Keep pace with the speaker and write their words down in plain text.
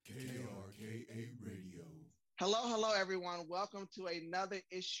Hello, hello, everyone. Welcome to another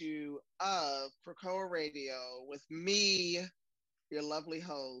issue of Krakoa Radio with me, your lovely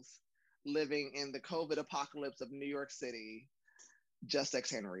host, living in the COVID apocalypse of New York City, Just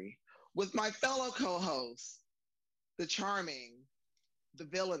X Henry, with my fellow co hosts, the charming, the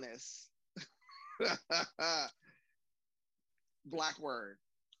villainous, Black Word.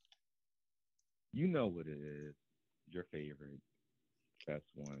 You know what it is. Your favorite, best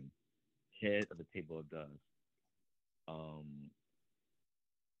one, head of the table of dust. Um,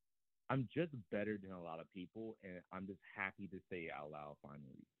 I'm just better than a lot of people, and I'm just happy to say it out loud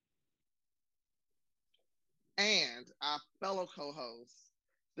finally. And our fellow co host,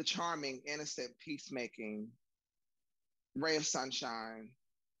 the charming, innocent, peacemaking, ray of sunshine,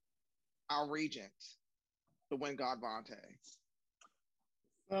 our regent, the wind god Vontae.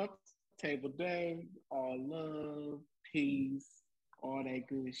 Up, table day, all love, peace, all that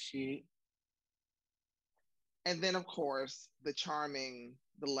good shit. And then, of course, the charming,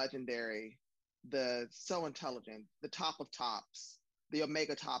 the legendary, the so intelligent, the top of tops, the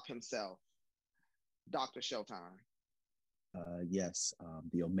Omega top himself, Dr. Showtime. Yes,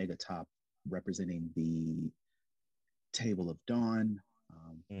 the Omega top representing the Table of Dawn,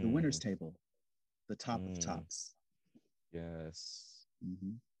 the winner's Mm, table, the top of mm, tops. yes.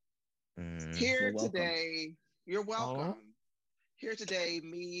 Hmm. Mm. Here Well, welcome. today, you're Oh. welcome. Here today,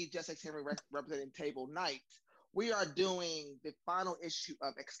 me, Jessica Henry, representing Table Night. We are doing the final issue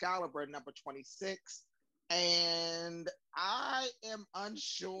of Excalibur number 26. And I am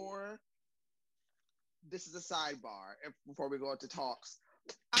unsure. This is a sidebar before we go into talks.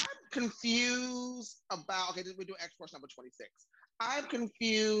 I'm confused about, okay, we do X Force number 26. I'm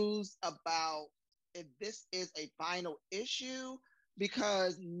confused about if this is a final issue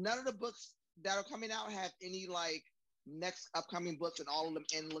because none of the books that are coming out have any like next upcoming books and all of them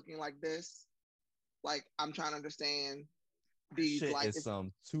end looking like this. Like, I'm trying to understand these, Shit like, is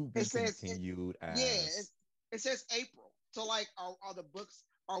some to it be says, continued yeah, as it says April. So, like, are the books,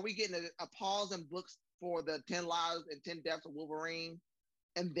 are we getting a pause in books for the 10 Lives and 10 Deaths of Wolverine?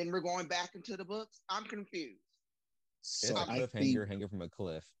 And then we're going back into the books. I'm confused. it's So a I'm, cliffhanger hanging from a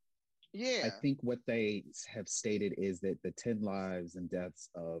cliff. I yeah, think what they have stated is that the 10 lives and deaths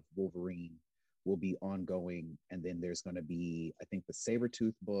of Wolverine will be ongoing. And then there's going to be, I think, the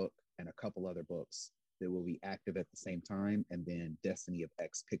Sabretooth book and a couple other books that will be active at the same time. And then Destiny of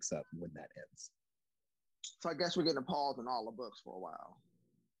X picks up when that ends, so I guess we're getting a pause in all the books for a while.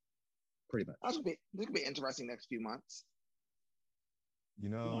 pretty much. This could be interesting next few months. You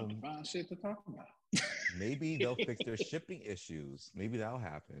We're going to know, find shit to talk about. maybe they'll fix their shipping issues. Maybe that'll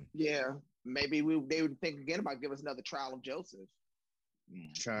happen. Yeah, maybe they would think again about giving us another trial of Joseph.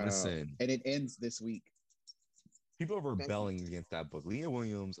 Mm. Child. Listen, And it ends this week. people are Thank you. rebelling against that book. Leah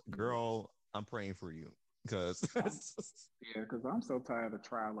Williams, girl, I'm praying for you because I'm, yeah, because I'm so tired of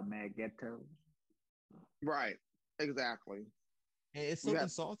trial of Mad Ghetto. Right, exactly. it's You so have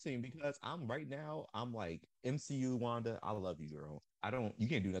insulting because I'm right now, I'm like MCU Wanda, I love you, girl. You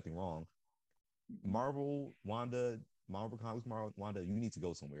can't do nothing wrong. Marvel Wanda, Marvel Comics Marvel Wanda, you need to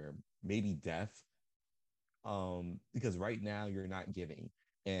go somewhere. Maybe death. Because right now you're not giving.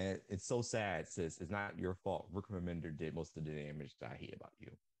 And it's so sad, sis. It's not your fault. Rick Remender did most of the damage that I hate about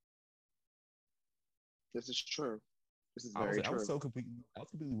you. this is true. This is I was very like, true. I was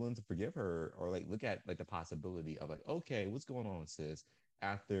completely willing to forgive her or like look at like the possibility of like, okay, what's going on, sis?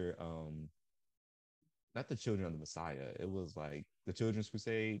 After not the Children of the Messiah, it was like the Children's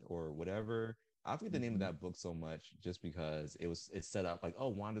Crusade or whatever. I forget the name of Mhm. that book so much just because it's set up like, oh,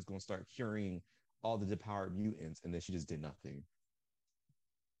 Wanda's gonna start curing all the depowered mutants, and then she just did nothing.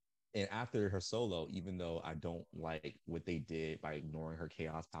 And after her solo, even though I don't like what they did by ignoring her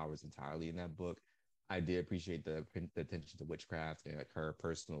chaos powers entirely in that book, I did appreciate the attention to witchcraft and like her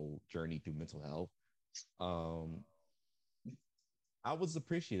personal journey through mental health. Um, I was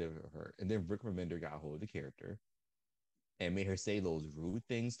appreciative of her. And then Rick Remender got a hold of the character and made her say those rude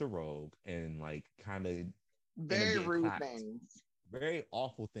things to Rogue and like kind of end up Very getting rude clapped. things. Very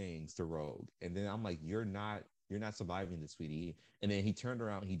awful things to Rogue. And then I'm like, you're not surviving this, sweetie. And then he turned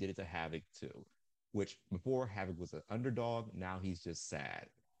around, he did it to Havoc too, which before Havoc was an underdog, now he's just sad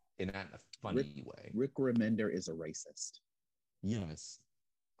and not in a Rick funny way. Rick Remender is a racist. Yes,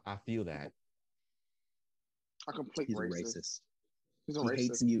 I feel that. A complete He's a racist. racist. He's a He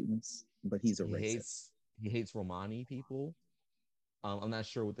hates racist. mutants, but he's a racist. He hates Romani people. I'm not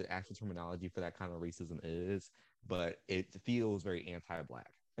sure what the actual terminology for that kind of racism is, but it feels very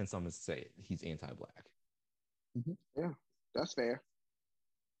anti-black. And some say he's anti-black. Mhm. Yeah, that's fair.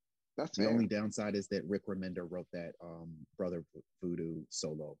 That's The only fair. downside is that Rick Remender wrote that Brother Voodoo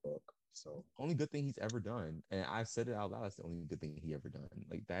solo book. So only good thing he's ever done. And I said it out loud. That's the only good thing he ever done.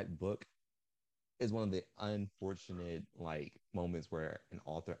 Like that book is one of the unfortunate like moments where an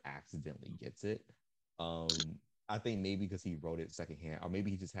author accidentally gets it. Um, I think maybe because he wrote it secondhand, or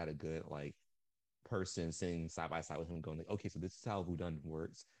maybe he just had a good like person sitting side by side with him, going like, okay, so this is how whodunit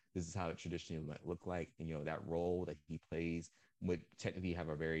works. This is how it traditionally might look like. And you know that role that he plays would technically have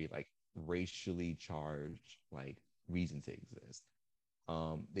a very like racially charged like reason to exist.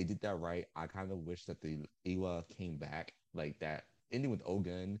 They did that right. I kind of wish that the Iwa came back like that ending with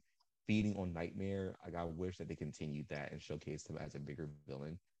Ogun feeding on Nightmare. Like I wish that they continued that and showcased him as a bigger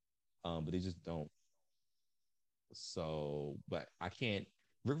villain. But they just don't. So, but I can't.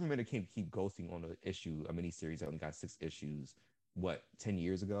 Rick Remender can't keep ghosting on an issue, a miniseries that only got 6 issues. What 10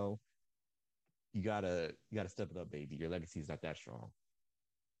 years ago? You gotta step it up, baby. Your legacy is not that strong.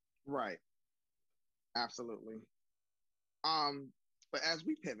 Right. Absolutely. Um, but as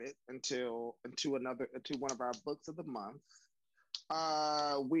we pivot into one of our books of the month,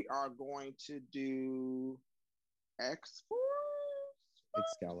 we are going to do X Force,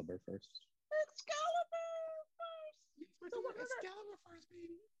 Excalibur first. Excalibur first. We're Still doing working on that. Excalibur first,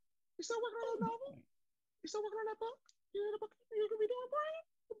 baby. You still working on that novel? You still working on that book? You know the book you're gonna be doing, Brian?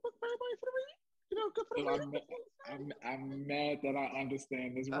 The book for everybody for the read? You know, good for the So reading. I'm mad that I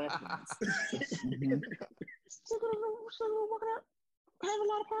understand this reference. Still gonna work on that. Have a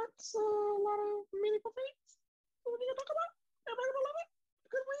lot of parts, a lot of meaningful things. What are you gonna talk about? Everybody gonna love it.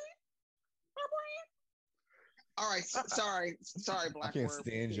 Good read. My Brian. All right, sorry, I can't Blackboard.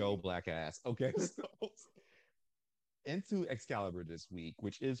 stand Joe Black ass. Okay, so into Excalibur this week,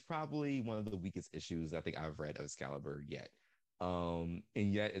 which is probably one of the weakest issues I think I've read of Excalibur yet. And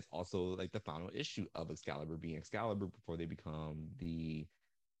yet it's also like the final issue of Excalibur being Excalibur before they become the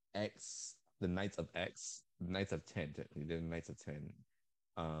Knights of X, the Knights of Ten, technically. They're the Knights of Ten.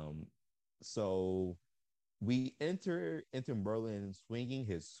 Um, so we enter into Merlin swinging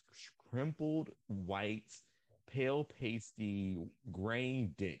his crimpled white, pale pasty,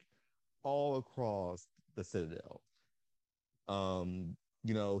 grain dick all across the Citadel. um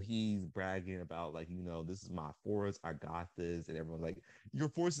he's bragging about like this is my force, I got this, and everyone's like your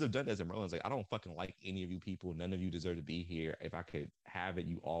forces have done this, and Merlin's like I don't fucking like any of you people, none of you deserve to be here. If I could have it,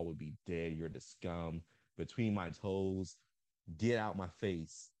 you all would be dead. You're the scum between my toes. Get out my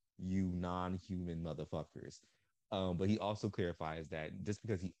face, you non-human motherfuckers. But he also clarifies that just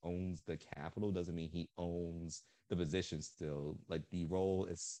because he owns the capital doesn't mean he owns the position still. Like the role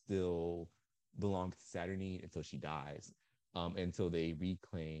is still belongs to Saturnine until she dies, until they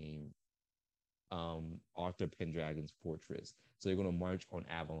reclaim Arthur Pendragon's fortress. So they're going to march on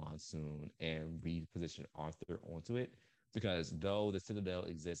Avalon soon and reposition Arthur onto it. Because though the Citadel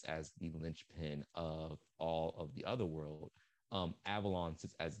exists as the linchpin of all of the other world, Avalon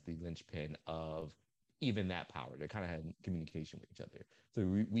sits as the linchpin of even that power. They kind of had communication with each other. So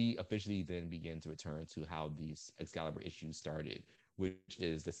we officially then begin to return to how these Excalibur issues started, which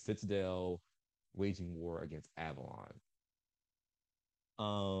is the Citadel waging war against Avalon.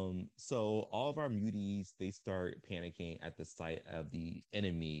 So all of our muties, they start panicking at the sight of the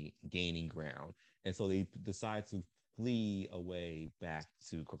enemy gaining ground. And so they decide to flee away back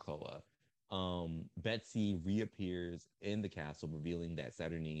to Krakoa. Betsy reappears in the castle, revealing that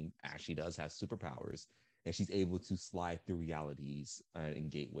Saturnine actually does have superpowers, and she's able to slide through realities and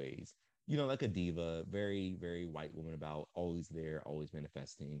gateways. Like a diva, very, very white woman about always there, always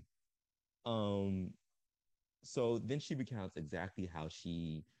manifesting. Um, so then she recounts exactly how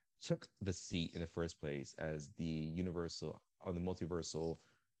she took the seat in the first place as the universal or the multiversal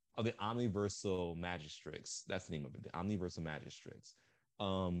or the omniversal magistrix. That's the name of it, the omniversal magistrix.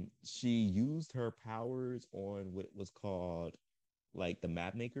 She used her powers on what was called like the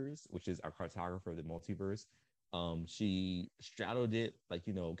map makers, which is our cartographer of the multiverse. She straddled it like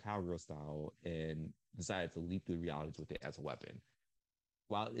cowgirl style and decided to leap through realities with it as a weapon.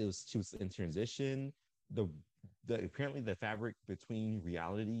 While she was in transition, the apparently the fabric between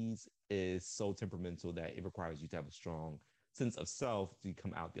realities is so temperamental that it requires you to have a strong sense of self to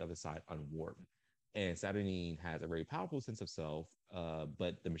come out the other side unwarped. And Saturnine has a very powerful sense of self,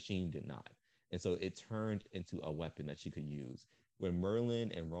 but the machine did not. And so it turned into a weapon that she could use. When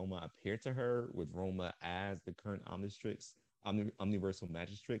Merlin and Roma appeared to her, with Roma as the current Omniversal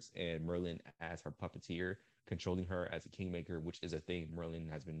Magistrix, and Merlin as her puppeteer, controlling her as a kingmaker, which is a thing Merlin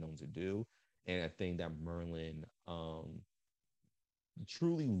has been known to do, and a thing that Merlin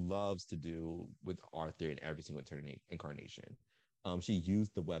truly loves to do with Arthur in every single incarnation. She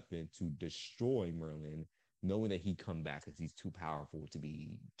used the weapon to destroy Merlin, knowing that he'd come back because he's too powerful to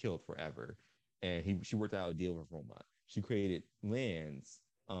be killed forever. And she worked out a deal with Roma. She created lands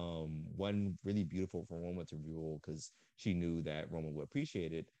One really beautiful for Roma to rule because she knew that Roma would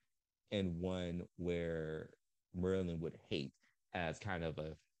appreciate it, and one where Merlin would hate as kind of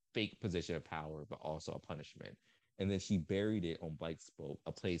a fake position of power, but also a punishment. And then she buried it on Blythe Spoke,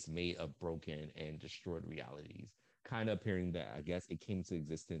 a place made of broken and destroyed realities, kind of appearing that I guess it came into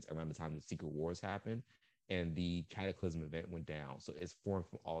existence around the time the Secret Wars happened and the Cataclysm event went down. So it's formed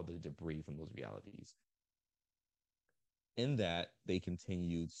from all the debris from those realities. In that, they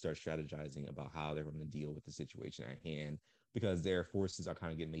continue to start strategizing about how they're going to deal with the situation at hand because their forces are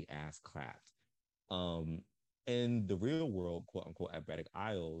kind of getting their ass clapped. Um, in the real world, quote unquote, at Braddock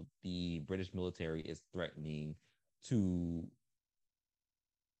Isle, the British military is threatening to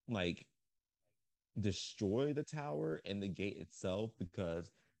like destroy the tower and the gate itself because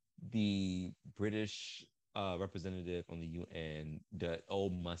the British representative on the UN, the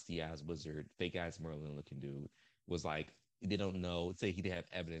old musty ass wizard, fake ass Merlin looking dude, was like, they don't know, say he did have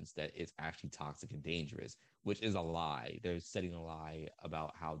evidence that it's actually toxic and dangerous, which is a lie. They're setting a lie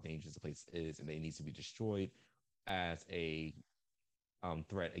about how dangerous the place is and that it needs to be destroyed as a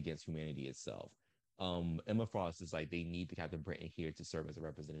threat against humanity itself. Emma Frost is like, they need the Captain Britain here to serve as a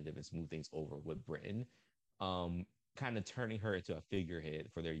representative and smooth things over with Britain, kind of turning her into a figurehead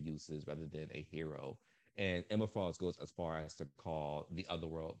for their uses rather than a hero. And Emma Frost goes as far as to call the other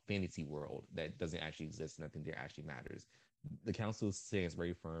world fantasy world that doesn't actually exist, and nothing there actually matters. The council stands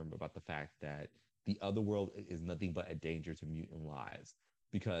very firm about the fact that the other world is nothing but a danger to mutant lives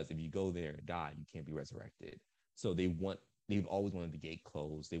because if you go there and die, you can't be resurrected. So they've always wanted the gate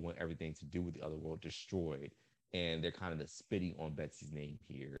closed. They want everything to do with the other world destroyed. And they're kind of spitting on Betsy's name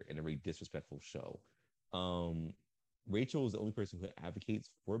here in a very disrespectful show. Um, Rachel is the only person who advocates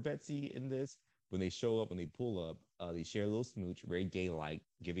for Betsy in this. When they show up, when they pull up, they share a little smooch, very gay like,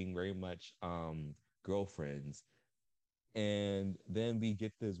 giving very much girlfriends. And then we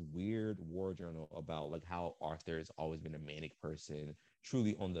get this weird war journal about like how Arthur has always been a manic person,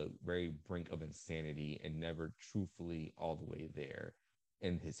 truly on the very brink of insanity and never truthfully all the way there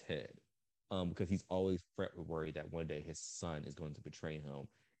in his head. Because he's always worried that one day his son is going to betray him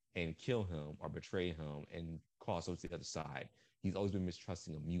and kill him or betray him and cross over to the other side. He's always been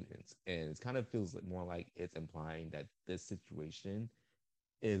mistrusting of mutants. And it kind of feels like more like it's implying that this situation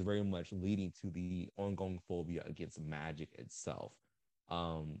is very much leading to the ongoing phobia against magic itself.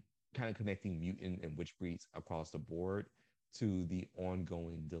 Um, Kind of connecting mutant and witch breeds across the board to the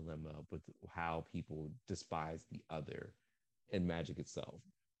ongoing dilemma with how people despise the other in magic itself.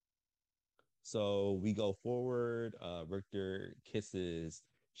 So we go forward. Richter kisses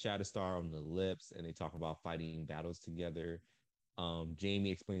Shatterstar on the lips, and they talk about fighting battles together.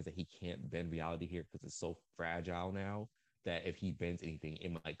 Jamie explains that he can't bend reality here because it's so fragile now that if he bends anything,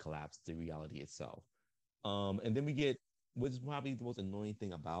 it might collapse the reality itself. And then we get what's probably the most annoying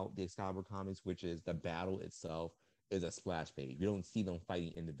thing about the Excalibur comics, which is the battle itself is a splash page. We don't see them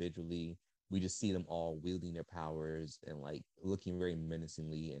fighting individually. We just see them all wielding their powers and like looking very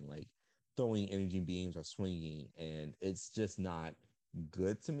menacingly and like throwing energy beams or swinging. And it's just not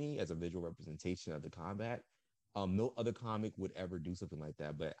good to me as a visual representation of the combat. No other comic would ever do something like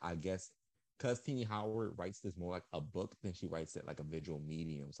that, but I guess because Teeny Howard writes this more like a book than she writes it like a visual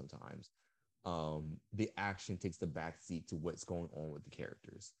medium sometimes, the action takes the backseat to what's going on with the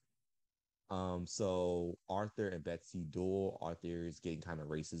characters. So Arthur and Betsy duel. Arthur is getting kind of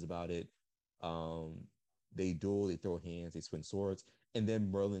racist about it. Um, they duel, they throw hands, they swing swords, and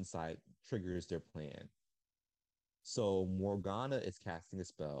then Merlin's side triggers their plan. So Morgana is casting a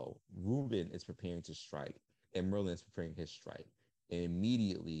spell, Ruben is preparing to strike, and Merlin is preparing his strike. And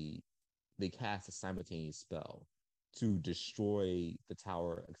immediately they cast a simultaneous spell to destroy the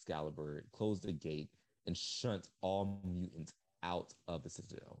Tower Excalibur, close the gate, and shunt all mutants out of the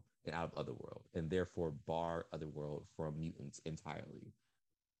Citadel and out of Otherworld, and therefore bar Otherworld from mutants entirely.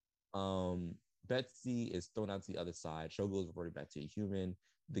 Um, Betsy is thrown out to the other side. Shogo is reverted back to a human.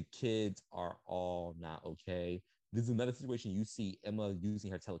 The kids are all not okay. This is another situation you see Emma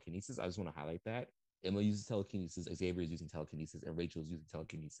using her telekinesis. I just want to highlight that. Emma uses telekinesis, Xavier is using telekinesis, and Rachel is using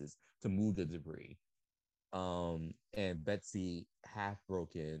telekinesis to move the debris. And Betsy, half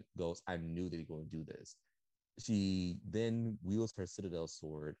broken, goes, I knew they were going to do this. She then wields her Citadel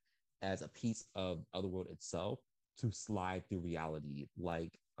sword as a piece of Otherworld itself to slide through reality,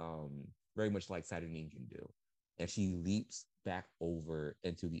 like very much like Saturn can do. And she leaps back over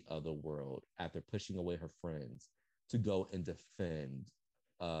into the other world after pushing away her friends to go and defend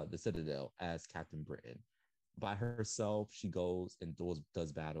the Citadel as Captain Britain. By herself, she goes and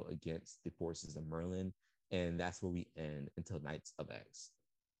does battle against the forces of Merlin, and that's where we end until Knights of X,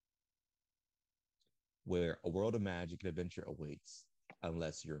 where a world of magic and adventure awaits.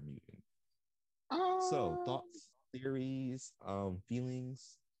 unless you're a mutant. So Um, thoughts, theories,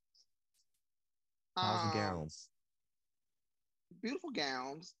 feelings, how's the um, gowns? beautiful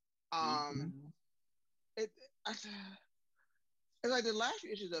gowns. Mm-hmm. It, I, it's like the last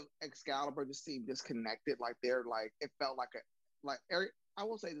few issues of Excalibur just seemed disconnected. Like they're like it felt like a like Eric. I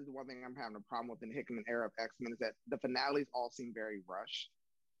will say this is one thing I'm having a problem with in the Hickman era of X Men is that the finales all seem very rushed.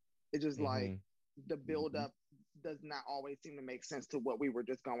 It's just like Mm-hmm. the build Mm-hmm. up does not always seem to make sense to what we were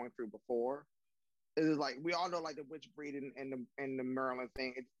just going through before. It is like we all know like the witch breed and the Merlin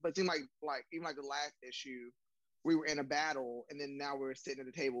thing, but it seemed like even like the last issue, we were in a battle and then now we're sitting at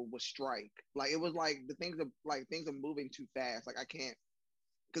the table with Strike. Like it was like things are moving too fast. Like I can't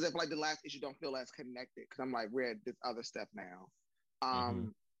because if like the last issue don't feel as connected because I'm like we're at this other stuff now. Mm-hmm.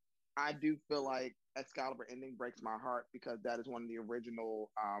 Um, I do feel like Excalibur ending breaks my heart because that is one of the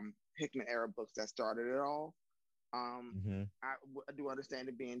original Hickman era books that started it all. Um, Mm-hmm. I do understand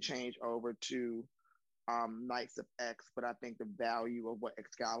it being changed over to Knights of X, but I think the value of what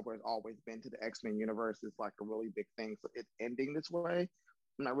Excalibur has always been to the X Men universe is like a really big thing. So it's ending this way.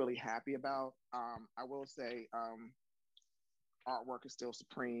 I'm not really happy about. I will say artwork is still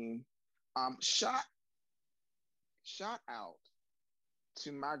supreme. Shot out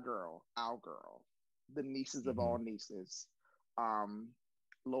to my girl, our girl, the nieces of Mm-hmm. all nieces, um,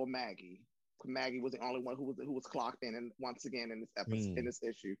 Lil Maggie. Maggie was the only one who was clocked in, and once again in this episode in Queen. this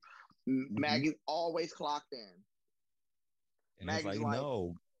issue, Mm-hmm. Maggie's always clocked in. And it's Maggie's like, like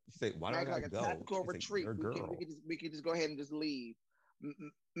no. She's like, why do I Maggie's gotta like a go? tactical It's like, retreat. you're a girl. We could just go ahead and just leave.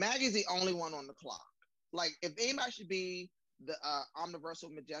 Maggie's the only one on the clock. Like if anybody should be the Omniversal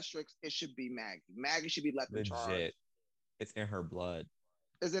Majestrix, it should be Maggie. Maggie should be left in charge. Legit. It's in her blood.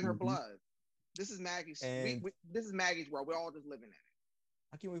 It's in her Mm-hmm. blood. This is Maggie's. And This is Maggie's world. We're all just living in it.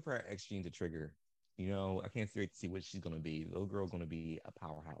 I can't wait for her X gene to trigger. I can't wait to see what she's gonna be. The little girl's gonna be a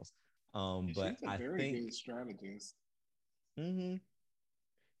powerhouse. But She's a I very think good strategist. mhm,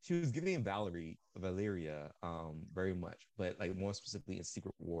 she was giving Valeria, very much, but like more specifically in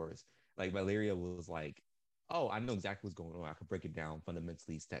Secret Wars. Like Valeria was like, oh, I know exactly what's going on. I could break it down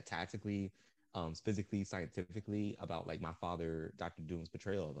fundamentally, tactically, physically, scientifically about like my father, Dr. Doom's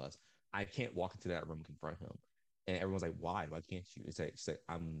portrayal of us. I can't walk into that room and confront him. And everyone's like, why? Why can't you? She's like,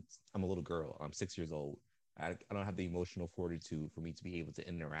 I'm a little girl. I'm 6 years old. I don't have the emotional fortitude for me to be able to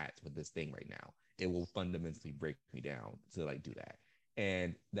interact with this thing right now. It will fundamentally break me down to like do that.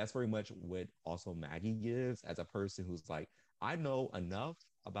 And that's very much what also Maggie gives as a person who's like, I know enough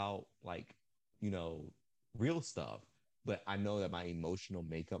about like, you know, real stuff, but I know that my emotional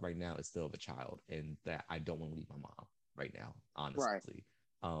makeup right now is still of a child and that I don't want to leave my mom right now, Right. honestly.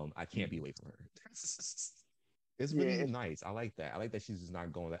 I can't be Mm-hmm. away from her. It's Yeah. really nice. I like that. I like that she's just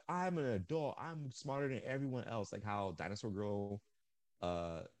not going like, I'm an adult. I'm smarter than everyone else. Like how Dinosaur Girl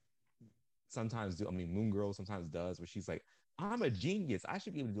uh sometimes do. I mean, Moon Girl sometimes does, where she's like, "I'm a genius. I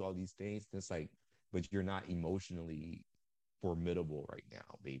should be able to do all these things." And it's like, but you're not emotionally formidable right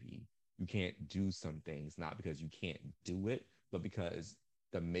now, baby. You can't do some things not because you can't do it, but because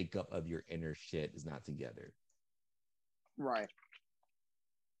the makeup of your inner shit is not together. Right.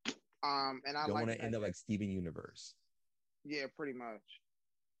 And I You don't like want the to end fact up that like Steven Universe. yeah, pretty much.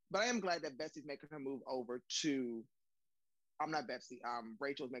 But I am glad that Betsy's making her move over to. I'm not Betsy.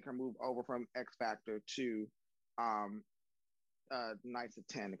 Rachel's making her move over from X Factor to um Knights of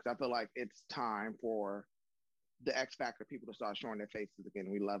Ten because I feel like it's time for the X Factor people to start showing their faces again.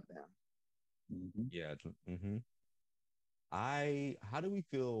 We love them. Mm-hmm. Yeah. Mm-hmm. How do we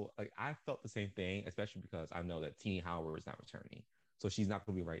feel? Like I felt the same thing, especially because I know that Teeny Howard is not returning, so she's not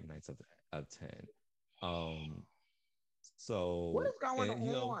going to be writing of 10. Um, What so is going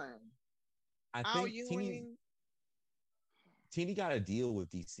and on? I Al think Ewing. Teeny got a deal with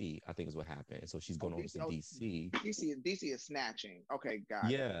DC. I think is what happened, so she's Oh, going over DC. to Oh, DC. DC is snatching. Okay,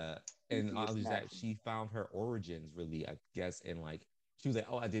 got it. Yeah, and DC is not only that, snatching. she found her origins really, I guess, in like she was like,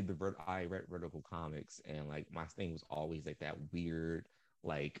 oh, I read Vertical Comics, and like my thing was always like that weird,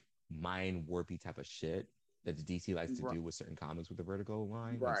 like mind warpy type of shit that the DC likes to Right. do with certain comics with the Vertigo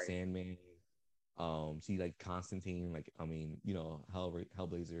line, like Right. Sandman. She like Constantine, like I mean,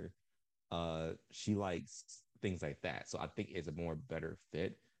 Hellblazer. She likes things like that, so I think it's a more better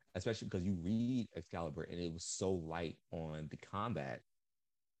fit, especially because you read Excalibur and it was so light on the combat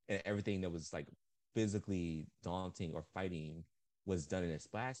and everything that was like physically daunting or fighting was done in a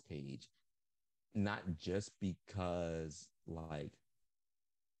splash page, not just because like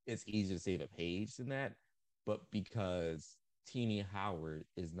it's easier to save a page than that, but because Teeny Howard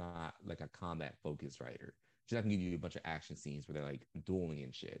is not like a combat focused writer. She's not gonna give you a bunch of action scenes where they're like dueling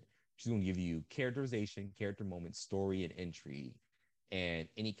and shit. She's gonna give you characterization, character moments, story, and intrigue. and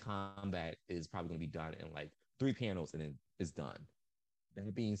any combat is probably going to be done in like 3 panels, and then it's done.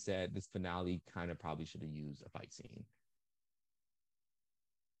 That being said, this finale kind of probably should have used a fight scene.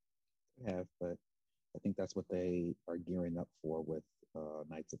 Have, but I think that's what they are gearing up for with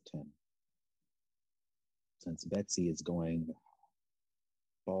Knights of Ten. Since Betsy is going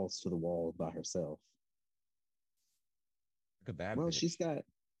balls to the wall by herself. Like a bad Well, bitch. she's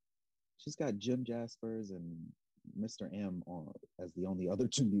got Jim Jaspers and Mr. M on as the only other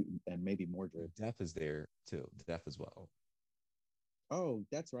two mutant, and maybe Mordred. Death is there too. Death as well. Oh,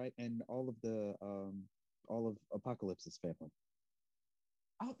 that's right, and all of Apocalypse's family.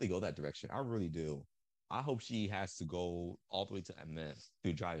 I hope they go that direction. I really do. I hope she has to go all the way to MS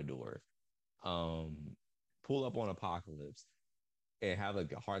through Dragador, um, pull up on Apocalypse, and have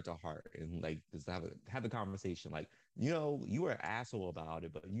like a heart to heart, and like just have the conversation. Like, you were an asshole about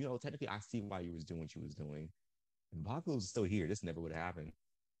it, but technically, I see why you was doing what you was doing. If Apocalypse is still here, this never would have happened.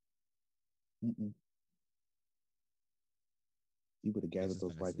 Mm-mm. You would have It's gathered just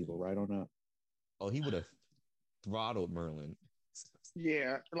those white people fascinating. right on up. Oh, he would have throttled Merlin.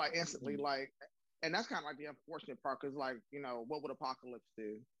 Yeah, like instantly, like, and that's kind of like the unfortunate part because, like, what would Apocalypse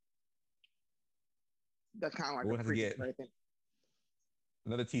do? That's kind of like We'll the have to prequel get right thing.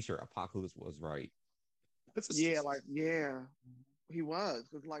 another t-shirt. Apocalypse was right. Yeah, like, yeah, he was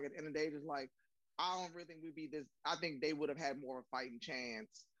because, like, at the end of the day, just like, I don't really think we'd be this. I think they would have had more of a fighting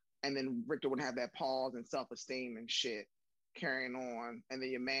chance, and then Richter would have that pause and self esteem and shit carrying on, and then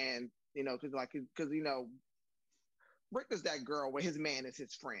your man, because Richter's that girl where his man is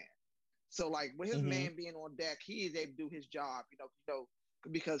his friend. So like with his Mm-hmm. man being on deck, he is able to do his job.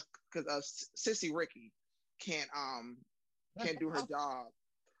 Because Sissy Ricky can't can't do her job.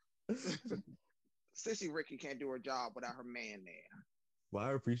 Sissy Ricky can't do her job without her man there. What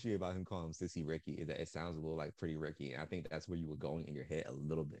I appreciate about him calling him Sissy Ricky is that it sounds a little like Pretty Ricky. And I think that's where you were going in your head a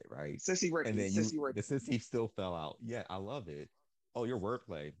little bit, right? Sissy And Ricky, then Sissy the Ricky. Sissy still fell out. Yeah, I love it. Oh, your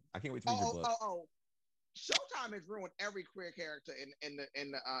wordplay. I can't wait to read your Oh, book. oh, oh, oh. Showtime has ruined every queer character in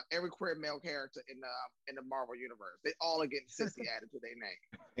the every queer male character in the Marvel universe. They all are getting sissy added to their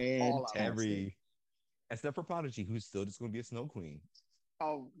name. All of them. Fantastic. Except for Prodigy, who's still just going to be a Snow Queen.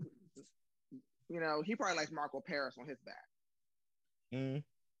 Oh, he probably likes Marco Paris on his back. Mm.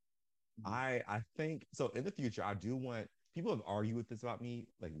 I think so. In the future, I do want people have argued with this about me,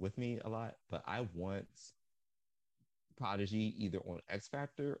 like with me a lot, but I want Prodigy either on X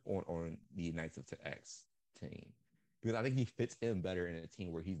Factor or on the Knights of X team because I think he fits in better in a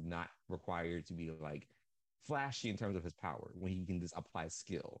team where he's not required to be like flashy in terms of his power when he can just apply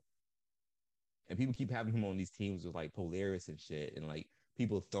skill. And people keep having him on these teams with like Polaris and shit, and like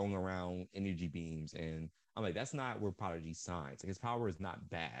people throwing around energy beams, and I'm like, that's not where Prodigy signs. Like his power is not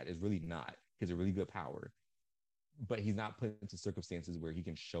bad. It's really not. He has a really good power, but he's not put into circumstances where he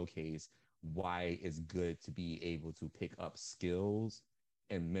can showcase why it's good to be able to pick up skills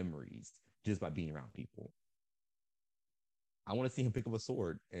and memories just by being around people. I want to see him pick up a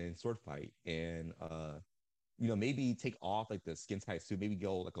sword and sword fight and maybe take off like the skin tight suit, maybe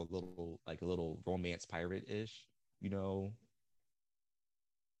go like a little romance pirate-ish, you know.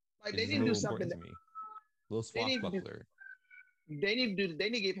 Like It's they just a need to do little something. important to me. A little They need to do. swashbuckler. They need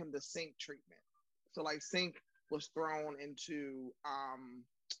to give him the Sync treatment. So like Sync was thrown into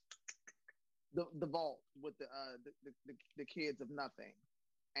the vault with the kids of nothing,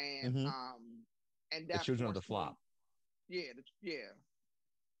 and Mm-hmm. The that children of the forced him. flop. Yeah, the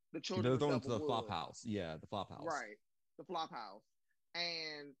They're children of thrown into Double the flop Wood, house. Yeah, the flop house. right? The flop house,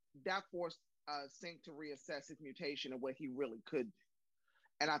 and that forced Sync to reassess his mutation and what he really could do.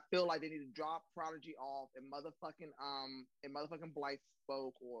 And I feel like they need to drop Prodigy off in motherfucking Blight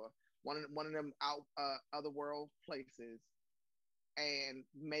Spoke or one of them out other world places and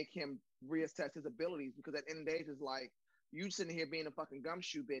make him reassess his abilities because at the end of the day, it's like you sitting here being a fucking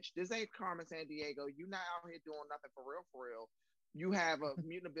gumshoe bitch. This ain't Carmen San Diego. You not out here doing nothing for real, for real. You have a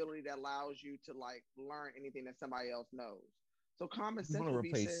mutant ability that allows you to like learn anything that somebody else knows. So common I'm sense gonna would be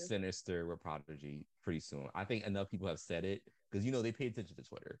replace said, Sinister with Prodigy pretty soon. I think enough people have said it because they pay attention to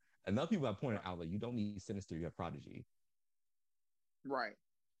Twitter. Enough people have pointed right, out like you don't need Sinister, you have Prodigy. right.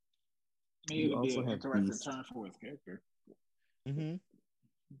 Maybe You it'd be also an have interesting Beast. turn for his character. Mm-hmm.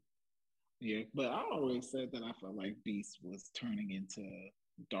 Yeah, but I always said that I felt like Beast was turning into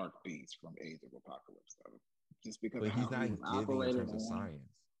Dark Beast from Age of Apocalypse, though, just because But of he's how he not was giving in operating terms of on. science.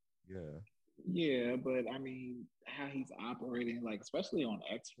 Yeah. Yeah, but I mean, how he's operating, like especially on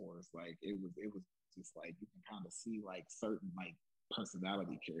X Force, like it was just like you can kind of see like certain like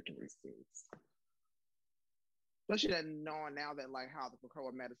personality characteristics. Especially that knowing now that like how the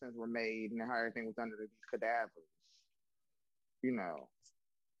Krakoa medicines were made and how everything was under these cadavers. You know.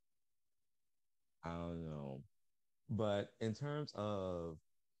 I don't know. But in terms of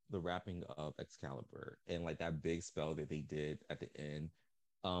the wrapping of Excalibur and like that big spell that they did at the end,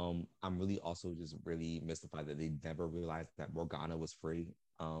 I'm really also just really mystified that they never realized that Morgana was free.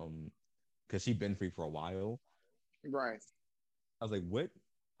 Because she'd been free for a while. Right. I was like, what?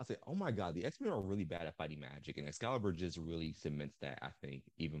 I was like, oh my God, the X-Men are really bad at fighting magic, and Excalibur just really cements that, I think,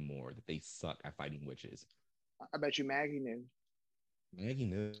 even more, that they suck at fighting witches. I bet you Maggie knew. Maggie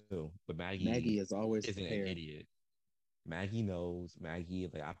knew, but Maggie Maggie is always isn't an prepared. idiot. Maggie knows. Maggie,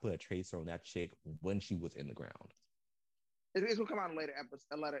 like I put a tracer on that chick when she was in the ground. It's gonna come out in a later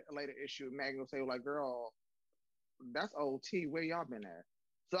episode, a later issue. Maggie will say like, "Girl, that's OT. Where y'all been at?"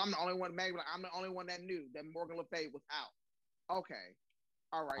 So I'm the only one. Maggie, like, I'm the only one that knew that Morgan Le Fay was out. Okay,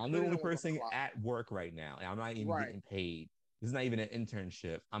 all right. I'm the Clearly, only no one's on the person clock. at work right now, and I'm not even Right, getting paid. This is not even an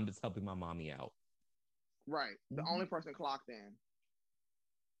internship. I'm just helping my mommy out. right. The Mhm. only person clocked in.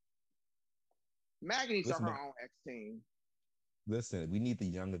 Maggie needs to start Listen, her own X team. listen. We need the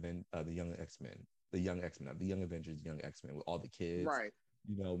the young X-Men, the young X-Men, not the young Avengers, young X-Men with all the kids. Right.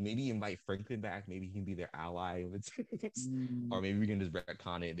 Maybe invite Franklin back. Maybe he can be their ally, or Mm, maybe we can just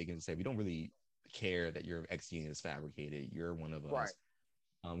retcon it. They can say we don't really care that your X gene is fabricated. You're one of Right. us.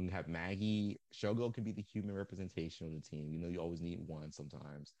 We have Maggie. Shogo can be the human representation of the team. You always need one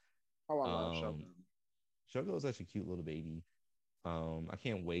sometimes. Oh, I love Um, Shogun. Shogo is such a cute little baby. I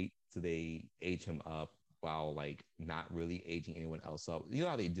can't wait till they age him up while like not really aging anyone else up. You know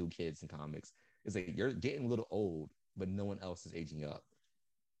how they do kids in comics. It's like you're getting a little old, but no one else is aging up.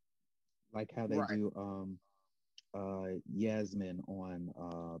 like how they Right. do Yasmin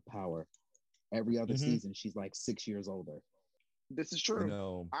on Power. Every other Mm-hmm. season, she's like 6 years older. This is You true.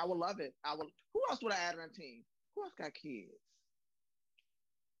 know, I would love it. I would. Who else would I add on a team? Who else got kids?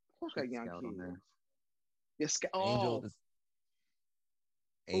 Who else got Put young Scout on kids? there. Yes. Angel Oh, is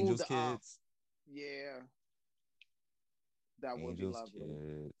oh, Angel's the kids. yeah, that would be Angel's lovely.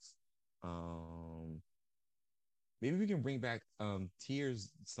 kids. Um, Maybe we can bring back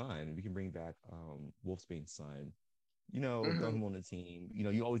Tyr's son. We can bring back Wolfsbane's son. Throw Hmm. him on the team.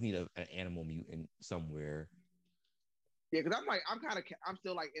 You always need an animal mutant somewhere. Yeah, because I'm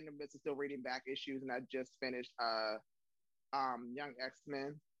still like in the midst of still reading back issues, and I just finished Young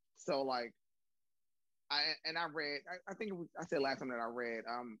X-Men. So like I read I think I said last time that I read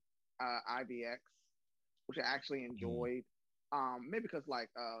IVX, which I actually Mm. enjoyed. Maybe because like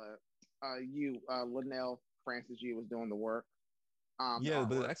Linnell Francis Yu was doing the work, the Yeah,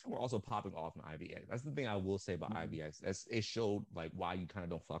 but the artwork. X Men were also popping off in IVX. That's the thing I will say about Mhm. IVX. It showed like why you kind of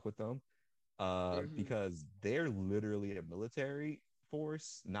don't fuck with them. Hmm. Because they're literally a military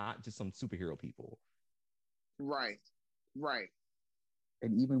force, not just some superhero people. Right, right,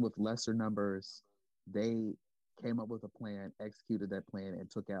 And even with lesser numbers, they came up with a plan, executed that plan, and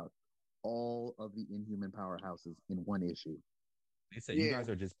took out all of the Inhuman powerhouses in one issue. They said you yeah, guys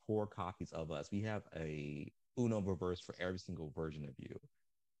are just poor copies of us. We have a Uno reverse for every single version of you.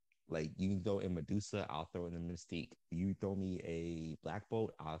 Like you can throw in Medusa, I'll throw in a Mystique. You throw me a Black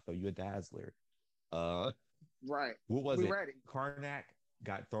Bolt, I'll throw you a Dazzler. Uh, right. what was We it? ready. Karnak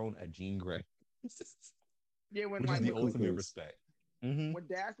got thrown a Jean Grey, Yeah, when which is like the when The ultimate Cuckoos. respect. Mm-hmm. when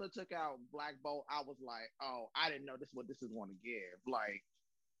Dazzler took out Black Bolt, I was like, oh, I didn't know this is what this is going to give. Like,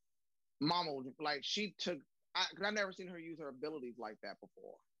 Mama was like, she took. Cause I never seen her use her abilities like that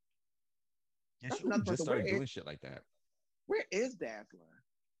before. Yeah, That's she only another just person. started doing shit like that. Where is Dazzler?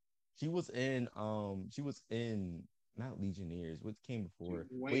 She was in not Legionnaires, what came before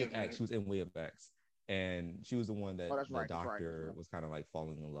Way Way of of X. X. She was in Way of X. And she was the one Oh, that that's the right. That's right. That's doctor right. was kind of like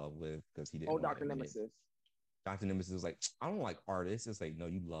falling in love with because Oh, he Doctor didn't Nemesis. Dr. Nemesis was like, I don't like artists. It's like, no,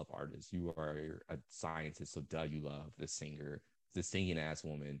 you love artists. You are a scientist, so duh, you love the singer, the singing ass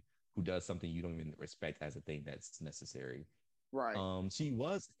woman who does something you don't even respect as a thing that's necessary. Right. She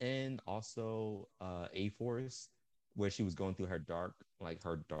was in also A Force, where she was going through her dark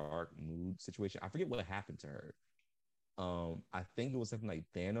mood situation. I forget what happened to her. I think it was something like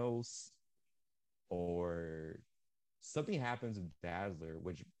Thanos or something happens with Dazzler,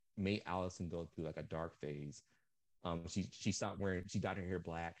 which made Allison go through like a dark phase. She dyed her hair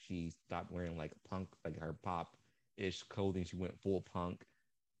black. She stopped wearing like punk, like her pop ish clothing. She went full punk.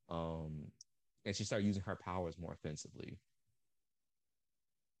 Um, and she started using her powers more offensively.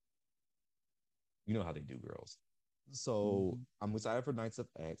 You know how they do, girls. So Mhm. I'm excited for Knights of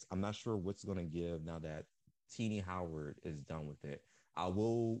X. I'm not sure what's gonna give now that Teeny Howard is done with it. I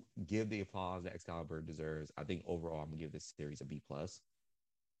will give the applause that Excalibur deserves. I think overall I'm gonna give this series a B plus.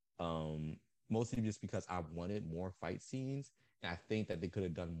 Um, Mostly just because I wanted more fight scenes, and I think that they could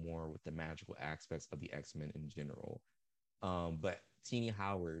have done more with the magical aspects of the X-Men in general. But Teenie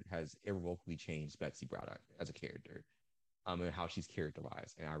Howard has irrevocably changed Betsy Braddock as a character, and how she's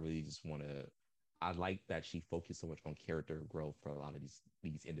characterized. And I really just want to. I like that she focused so much on character growth for a lot of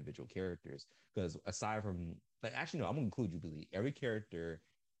these individual characters. Because aside from, like, actually no, I'm gonna include Jubilee. Every character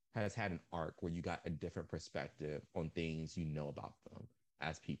has had an arc where you got a different perspective on things you know about them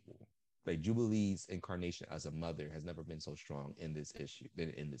as people. Like Jubilee's incarnation as a mother has never been so strong in this issue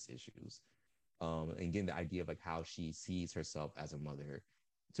than in this issues. And getting the idea of like how she sees herself as a mother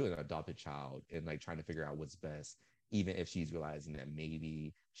to an adopted child and like trying to figure out what's best, even if she's realizing that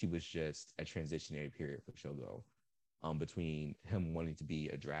maybe she was just a transitionary period for Shogo, between him wanting to be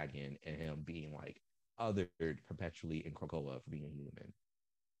a dragon and him being like othered perpetually in Krakoa for being a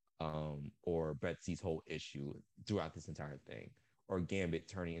human, or Betsy's whole issue throughout this entire thing, or Gambit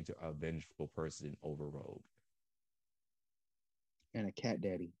turning into a vengeful person over Rogue. And a cat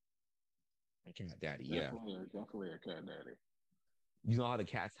daddy. Cat daddy, yeah. Definitely a cat daddy. You know how the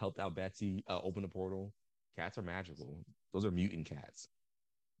cats helped out Betsy open the portal? Cats are magical. Those are mutant cats.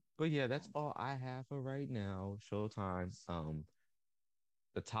 But yeah, that's all I have for right now. Showtime.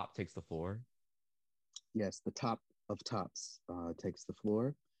 The top takes the floor. Yes, the top of tops takes the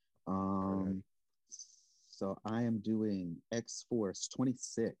floor. Right. So I am doing X Force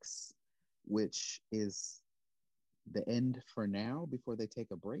 26, which is the end for now before they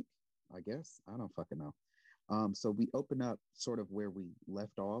take a break, I guess. I don't fucking know. So we open up sort of where we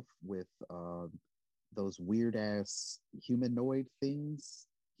left off with those weird ass humanoid things,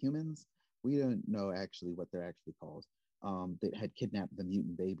 humans. We don't know actually what they're actually called. That had kidnapped the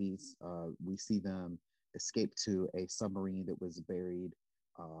mutant babies. We see them escape to a submarine that was buried.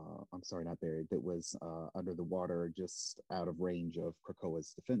 I'm sorry, not buried. That was under the water, just out of range of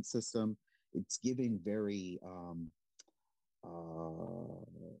Krakoa's defense system. It's giving very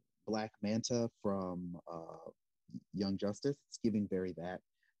Black Manta from Young Justice. It's giving very that.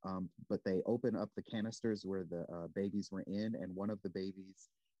 But they open up the canisters where the babies were in, and one of the babies,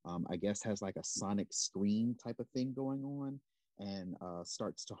 I guess, has like a sonic scream type of thing going on, and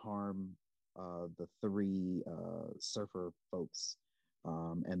starts to harm the three surfer folks.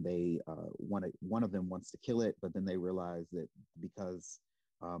 And they one of them wants to kill it, but then they realize that because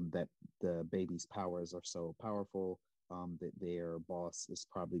that the baby's powers are so powerful, that their boss is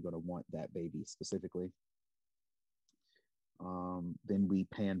probably going to want that baby specifically. Then we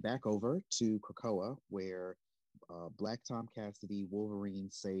pan back over to Krakoa, where Black Tom Cassidy, Wolverine,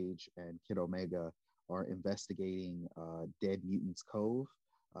 Sage, and Kid Omega are investigating Dead Mutants Cove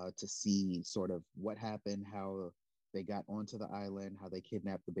to see sort of what happened, how they got onto the island, how they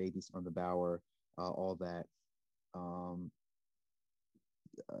kidnapped the babies from the Bower, all that. Um,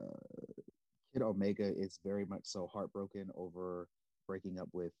 uh, Kid Omega is very much so heartbroken over breaking up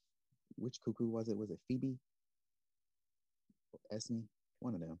with, which cuckoo was it? Was it Phoebe? Esme?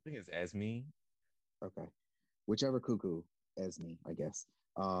 One of them. I think it's Esme. Okay. Whichever cuckoo, Esme, I guess.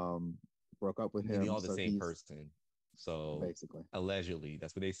 Um, broke up I with mean, they him. all the So same he's person. So basically. allegedly,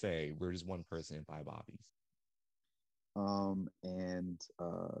 that's what they say. We're just one person in five bodies. And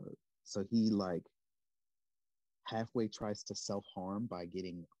so he like halfway tries to self-harm by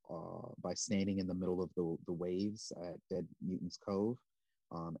getting by standing in the middle of the waves at Dead Mutants Cove.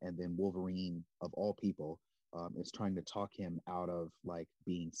 And then Wolverine, of all people, is trying to talk him out of like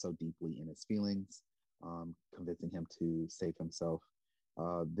being so deeply in his feelings, convincing him to save himself.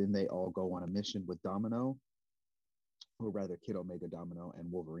 Then they all go on a mission with Domino, or rather Kid Omega, Domino,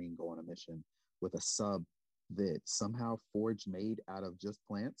 and Wolverine go on a mission with a sub that somehow Forge made out of just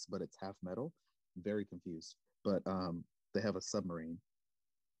plants, but it's half metal. Very confused. But they have a submarine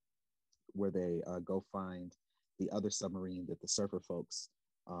where they go find the other submarine that the surfer folks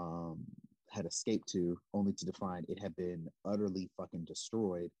um, had escaped to, only to find it had been utterly fucking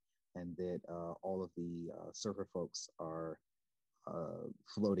destroyed, and that all of the surfer folks are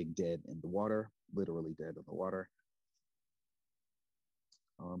floating dead in the water, literally dead in the water.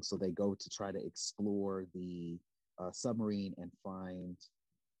 So they go to try to explore the submarine and find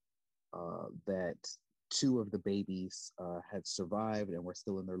that two of the babies had survived and were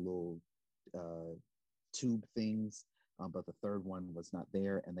still in their little uh, tube things, but the third one was not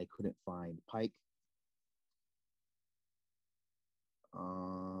there, and they couldn't find Pike.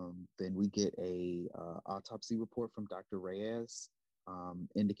 Then we get a autopsy report from Dr. Reyes,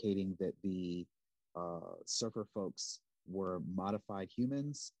 indicating that the surfer folks were modified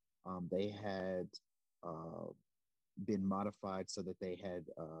humans. They had uh, been modified so that they had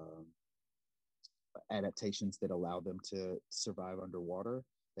adaptations that allow them to survive underwater.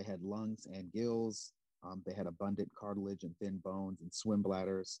 They had lungs and gills. They had abundant cartilage and thin bones and swim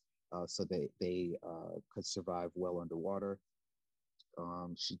bladders. so they could survive well underwater.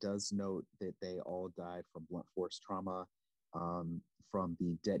 She does note that they all died from blunt force trauma from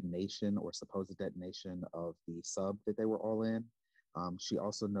the detonation or supposed detonation of the sub that they were all in. She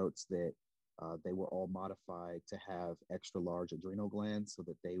also notes that they were all modified to have extra large adrenal glands so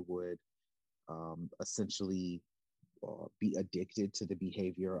that they would essentially be addicted to the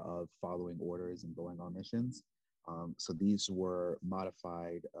behavior of following orders and going on missions. So these were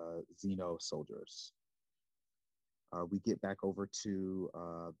modified Xeno soldiers. We get back over to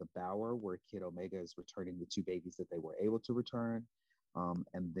the Bower where Kid Omega is returning the two babies that they were able to return.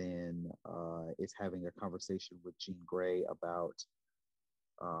 And then is having a conversation with Jean Grey about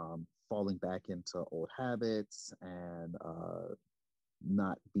falling back into old habits and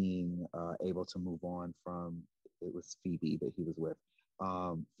not being able to move on from, it was Phoebe that he was with,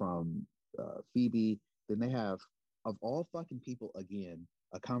 from Phoebe. Then they have, of all fucking people, again,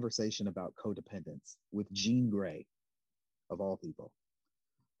 a conversation about codependence with Jean Grey, of all people.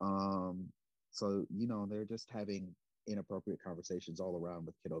 So, you know, they're just having inappropriate conversations all around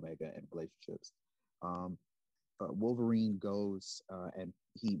with Kid Omega and relationships. But Wolverine goes and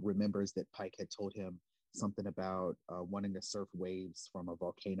he remembers that Pike had told him something about wanting to surf waves from a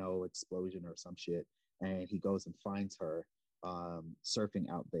volcano explosion or some shit. And he goes and finds her surfing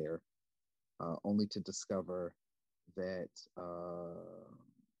out there, only to discover that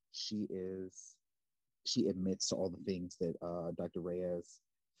she admits to all the things that Dr. Reyes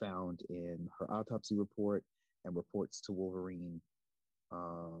found in her autopsy report and reports to Wolverine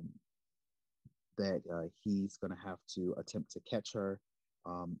that he's going to have to attempt to catch her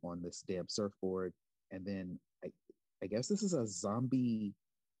on this damn surfboard. And then I guess this is a zombie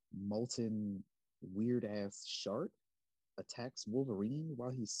molten weird ass shark attacks Wolverine while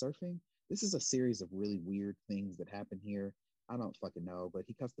he's surfing. This is a series of really weird things that happen here. I don't fucking know, but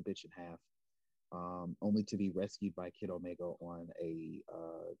he cuts the bitch in half. Only to be rescued by Kid Omega on a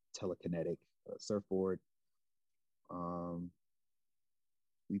telekinetic surfboard.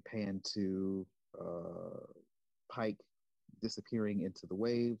 We pan to Pike disappearing into the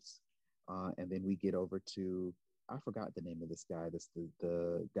waves, and then we get over to, I forgot the name of this guy. This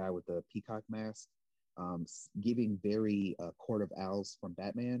the guy with the peacock mask, giving very Court of Owls from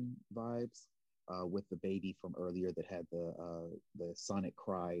Batman vibes, with the baby from earlier that had the Sonic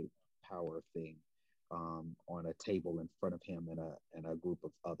Cry power thing on a table in front of him and a group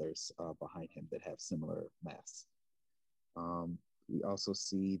of others behind him that have similar masks. We also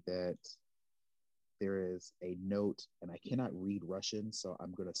see that there is a note, and I cannot read Russian, so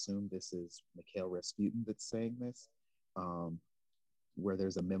I'm going to assume this is Mikhail Rasputin that's saying this, where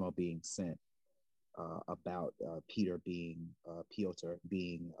there's a memo being sent about Piotr being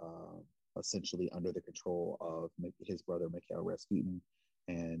essentially under the control of his brother Mikhail Rasputin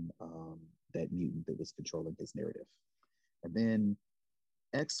and that mutant that was controlling his narrative. And then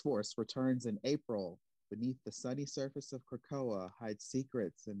X-Force returns in April. Beneath the sunny surface of Krakoa hides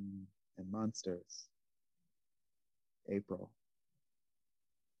secrets and monsters. April.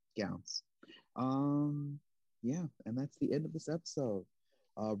 Gowns. Yeah, and that's the end of this episode.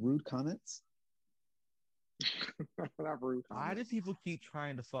 Rude comments? Not rude Why do comments. people keep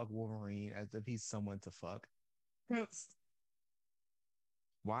trying to fuck Wolverine as if he's someone to fuck?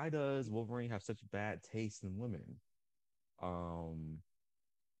 Why does Wolverine have such bad taste in women?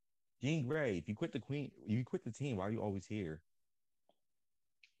 Jean Grey, if you quit the team, why are you always here?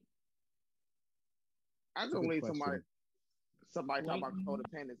 I That's a just good believe question. somebody talk about Quentin,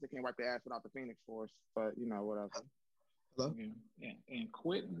 codependence. They can't wipe their ass without the Phoenix Force, but you know, whatever. Hello? and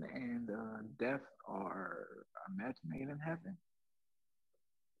Quentin and Death are match made in heaven.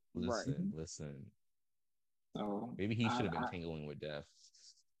 Right. Listen. So Maybe he should have been I tangling with Death.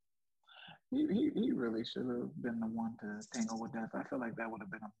 he really should have been the one to tangle with Death. I feel like that would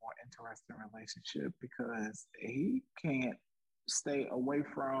have been a more interesting relationship because he can't stay away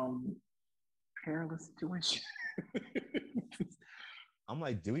from perilous situations. I'm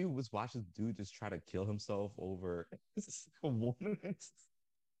like, do we was watch this dude just try to kill himself over a woman?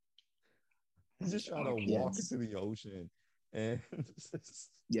 He's just trying to walk Yes. into the ocean, and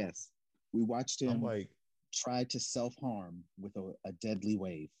Yes. We watched I'm him like, try to self-harm with a deadly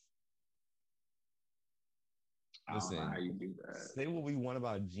wave. I don't know how listen, you do that. say what we want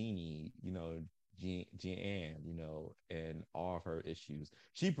about Jeannie, Jeanne, and all of her issues.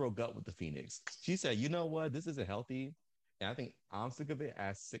 She broke up with the Phoenix. She said, you know what, this isn't healthy. And I think I'm sick of it,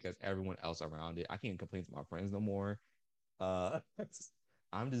 as sick as everyone else around it. I can't complain to my friends no more. Uh,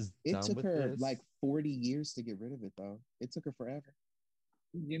 I'm just It done took with her this. like 40 years to get rid of it, though. It took her forever.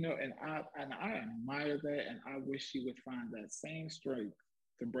 And I admire that, and I wish she would find that same strength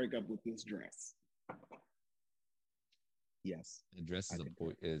to break up with this dress. Yes, The dress I is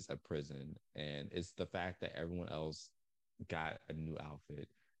concur. is a prison, and it's the fact that everyone else got a new outfit.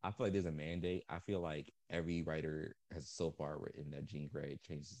 I feel like there's a mandate. I feel like every writer has so far written that Jean Grey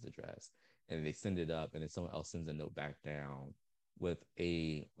changes the dress, and they send it up, and then someone else sends a note back down with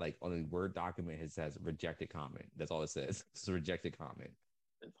a like on a Word document. It says rejected comment. That's all it says. It's a rejected comment.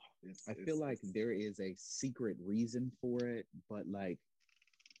 I feel like there is a secret reason for it, but like,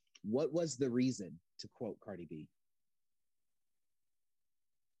 what was the reason to quote Cardi B?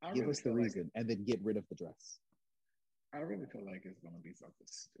 I Give really us the feel like reason and then get rid of the dress. I really feel like it's gonna be something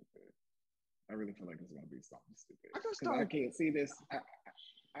stupid. I really feel like it's gonna be something stupid I just because I don't. can't see this.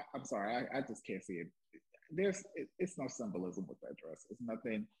 I'm sorry, I just can't see it. It's no symbolism with that dress. It's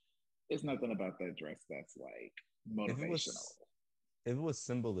nothing. It's nothing about that dress that's like If it motivational. was if it was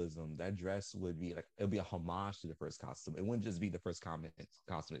symbolism, that dress would be like it would be a homage to the first costume. It wouldn't just be the first comment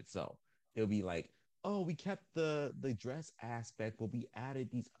costume itself. It would be like, oh, we kept the dress aspect, but we added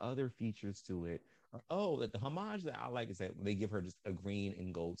these other features to it. Or oh, that the homage that I like is that they give her just a green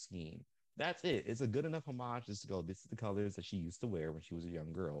and gold scheme. That's it. It's a good enough homage just to go, this is the colors that she used to wear when she was a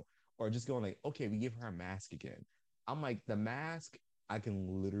young girl. Or just going like, okay, we give her a mask again. I'm like, the mask, I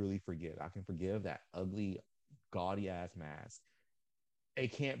can literally forgive. I can forgive that ugly, gaudy ass mask.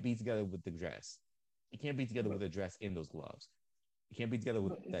 It can't be together with the dress. It can't be together But with the dress in those gloves. It can't be together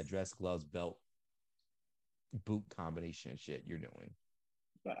with but that it's dress, gloves, belt, boot combination shit you're doing.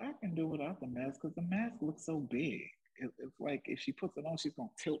 but I can do without the mask because the mask looks so big. It's like if she puts it on, she's gonna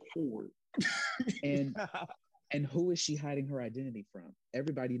tilt forward. And who is she hiding her identity from?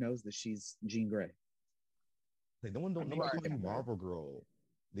 Everybody knows that she's Jean Grey. Like no one I don't mean, nobody Right. call you exactly. Marvel Girl.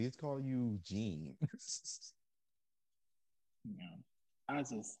 They just call you Jean. You know, I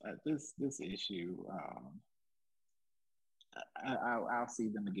just this issue. I'll see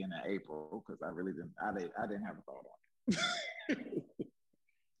them again in April because I didn't have a thought on it.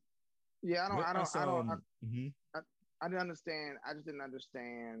 Yeah, I don't. What I are don't. I don't. some mhm. I, I didn't understand. I just didn't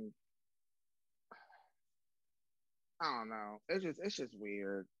understand. I don't know. It's just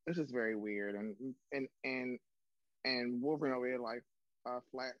weird. It's just very weird. And Wolverine over here like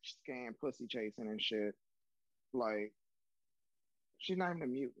flat scan pussy chasing and shit. Like she's not even a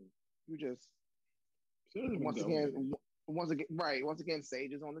mutant. You just She doesn't even once go again with it. once again right once again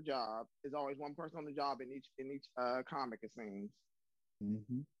Sage is on the job. There's always one person on the job in each comic it seems.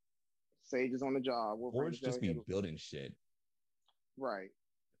 Mm-hmm. Sage is on the job. Wolverine Forge is over just be here. building shit. Right.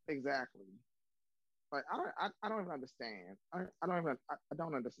 Exactly. Like I don't even understand. I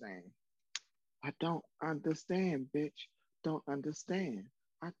don't understand. I don't understand, bitch. Don't understand.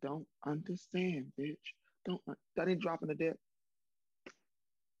 I don't understand, bitch. Don't that ain't dropping the dip.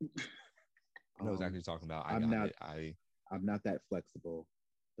 I know exactly Um, what you're talking about. I I'm got not it. I'm not that flexible,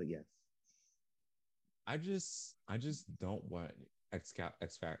 but yes. I just don't want X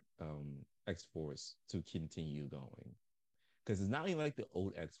Force to continue going. Because it's not even like the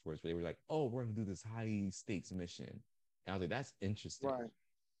old X Force where they were like, oh, we're gonna do this high stakes mission. And I was like, that's interesting. Right.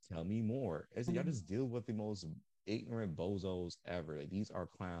 Tell me more. I said, y'all just deal with the most ignorant bozos ever. Like these are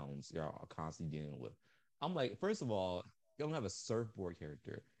clowns y'all are constantly dealing with. I'm like, first of all, you don't have a surfboard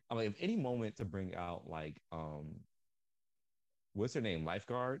character. I'm like, if any moment to bring out like what's her name?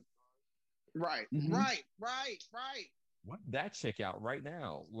 Lifeguard? Right. Mm-hmm. Right. Right. Right. What that chick out right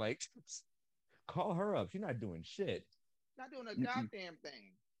now? Like call her up. She's not doing shit. Not doing a Mm-mm. goddamn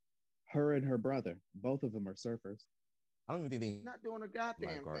thing. Her and her brother, both of them are surfers. I don't even think they Not doing a goddamn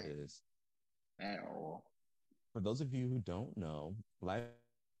lifeguard thing. is. At all. For those of you who don't know, life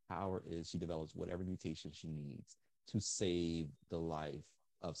power is she develops whatever mutation she needs to save the life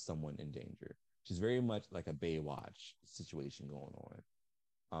of someone in danger. She's very much like a Baywatch situation going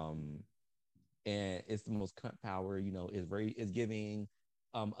on. And it's the most cut power, it's giving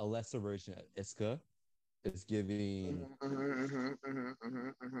a lesser version of Iska. It's giving Mm-hmm, mm-hmm, mm-hmm,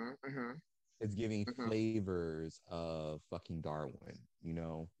 mm-hmm, mm-hmm, mm-hmm, it's giving mm-hmm. flavors of fucking Darwin.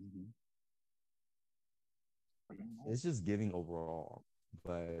 Mm-hmm. It's just giving overall.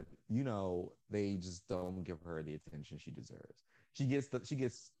 But they just don't give her the attention she deserves. She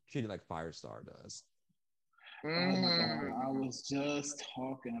gets treated like Firestar does. Oh my God. I Mm. was just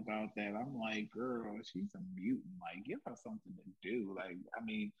talking about that. I'm like, girl, she's a mutant. Like, give her something to do. Like, I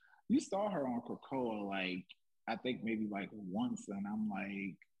mean, you saw her on Krakoa, like, I think maybe like once, and I'm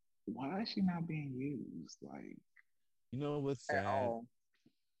like, why is she not being used? You know what's At sad? all.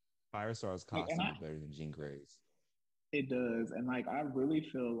 Firestar's And costume is better than Jean Grey's. it does. And like, I really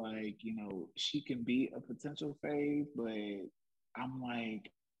feel like, she can be a potential fave, but I'm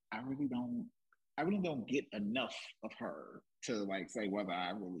like, I really don't, I really don't get enough of her. to like say whether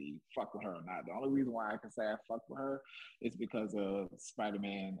I really fuck with her or not. The only reason why I can say I fuck with her is because of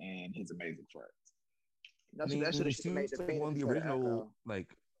Spider-Man and his Amazing Friends. I That should mean, have she made was the like one Phoenix of the instead of original, Echo. like,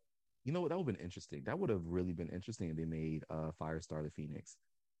 you know what? That would have been interesting. That would have really been interesting if they made Firestar the Phoenix.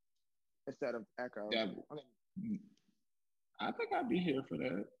 Instead of Echo. That I mean, I think I'd be here for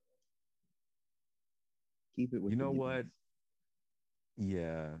that. Keep it You with the know what? mutants.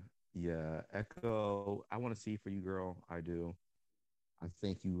 Yeah, yeah. Echo, I want to see for you, girl. I do. I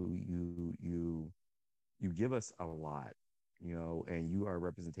think you give us a lot, and you are a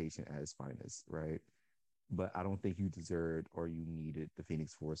representation at its finest, right? But I don't think you deserved or you needed the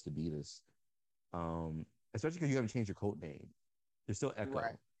Phoenix Force to be this. Um, Especially because you haven't changed your code name. You're still right, Echo.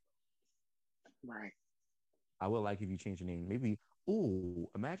 right. I would like if you change your name. Maybe, oh,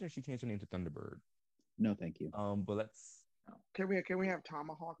 imagine if she changed her name to Thunderbird. No, thank you. But let's Can we have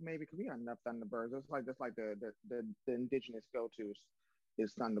Tomahawk maybe? Because we got enough Thunderbirds. It's like the indigenous go to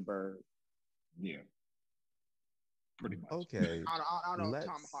is Thunderbird. Yeah, pretty much. okay. I don't know if Let's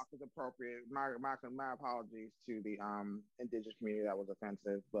Tomahawk is appropriate. My apologies to the indigenous community that was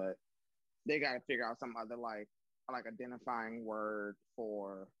offensive, but they got to figure out some other like identifying word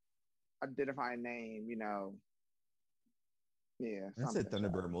for identifying name. Yeah, I said something.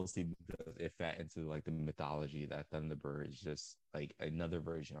 Thunderbird So mostly because it fat into like the mythology that Thunderbird is just like another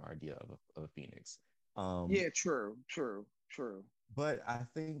version or idea of a phoenix. Um, yeah, true, true, true. but I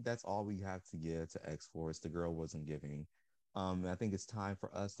think that's all we have to give to X Force. The girl wasn't giving. I think it's time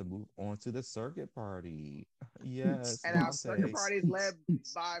for us to move on to the circuit party. Yes, And our circuit Vontae. party is led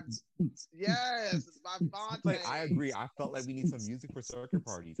by yes by Like I Vontae. agree. I felt like we need some music for circuit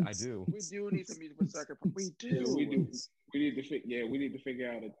parties. I do. We do need some music for circuit party. We Yeah, we do. do. We need to we need to figure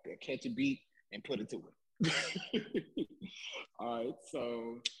out a catchy beat and put it to it. All right.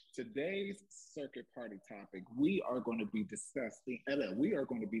 So today's circuit party topic, we are going to be discussing. We are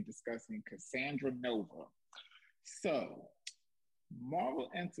going to be discussing Cassandra Nova. So Marvel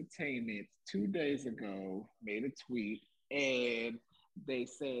Entertainment 2 days ago made a tweet and they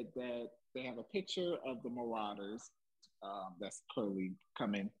said that they have a picture of the Marauders that's clearly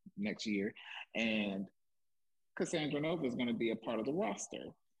coming next year, and Cassandra Nova is going to be a part of the roster.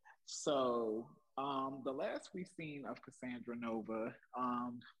 So the last we've seen of Cassandra Nova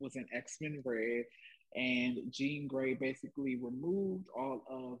was in X Men Red, and Jean Grey basically removed all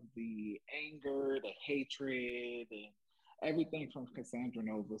of the anger, the hatred, and everything from Cassandra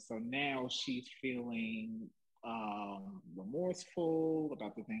Nova. So now she's feeling remorseful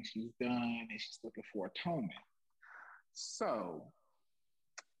about the things she's done, and she's looking for atonement. So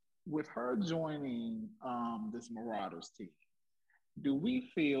with her joining this Marauders team, do we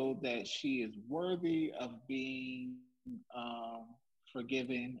feel that she is worthy of being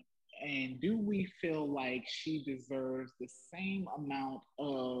forgiven? And do we feel like she deserves the same amount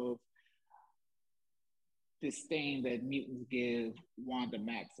of disdain that mutants give Wanda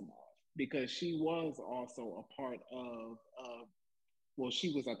Maximoff? Because she was also a part of, well,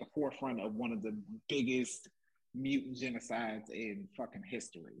 she was at the forefront of one of the biggest mutant genocides in fucking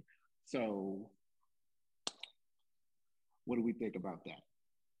history. So, what do we think about that?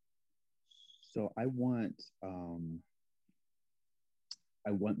 So I want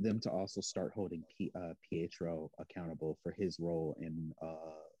them to also start holding Pietro accountable for his role in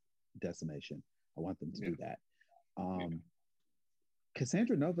decimation. I want them to do that. Yeah.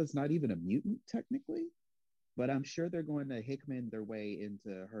 Cassandra Nova is not even a mutant technically, but I'm sure they're going to Hickman their way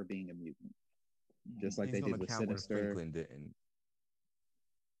into her being a mutant, just like He's they gonna did with count where Sinister. Franklin didn't.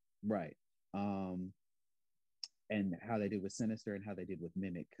 Right. And how they did with Sinister and how they did with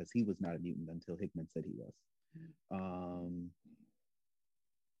Mimic, because he was not a mutant until Hickman said he was.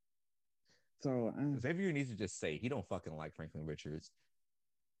 So Xavier needs to just say he don't fucking like Franklin Richards.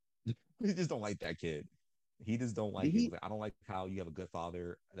 He just don't like that kid. He just don't like it. I don't like how you have a good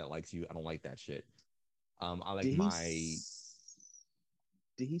father that likes you. I don't like that shit. I like Did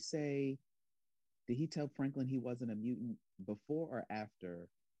he say? Did he tell Franklin he wasn't a mutant before or after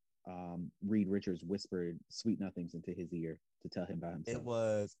Reed Richards whispered sweet nothings into his ear to tell him about himself? It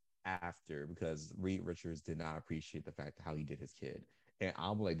was after because Reed Richards did not appreciate the fact how he did his kid. And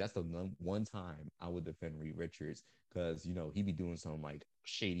I'm like, that's the one time I would defend Reed Richards because, he be doing some like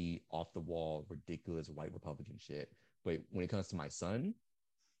shady, off the wall, ridiculous white Republican shit. But when it comes to my son,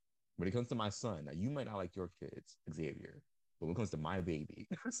 now you might not like your kids, Xavier, but when it comes to my baby,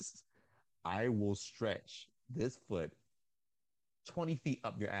 I will stretch this foot 20 feet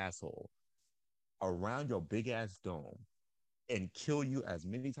up your asshole around your big ass dome and kill you as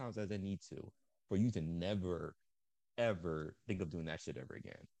many times as I need to for you to never, ever think of doing that shit ever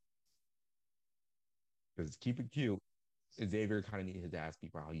again. Because keep it cute. Xavier kind of needed his ass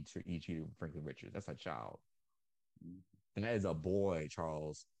beat for how he treated Franklin Richards. That's a child. Mhm. And that is a boy,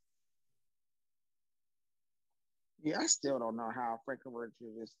 Charles. Yeah, I still don't know how Franklin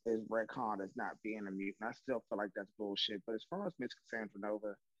Richards is retconned as not being a mutant. I still feel like that's bullshit. But as far as Miss Cassandra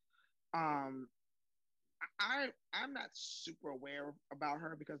Nova, um, I'm not super aware about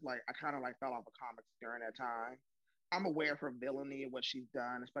her because like I kind of like fell off the comics during that time. I'm aware of her villainy and what she's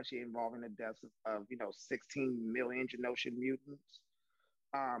done, especially involving the deaths of 16 million Genoshan mutants.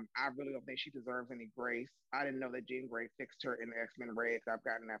 I really don't think she deserves any grace. I didn't know that Jean Grey fixed her in the X Men Red. I've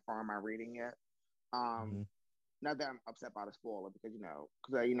gotten that far in my reading yet. Um, Mhm. Not that I'm upset by the spoiler because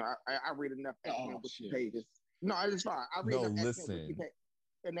I read enough X Men Oh wiki shit. pages. No, it's fine. I read No, enough X Men wiki listen,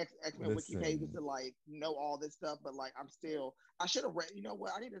 the next X Men wiki pages listen. to like know all this stuff, but like I'm still I should have read. You know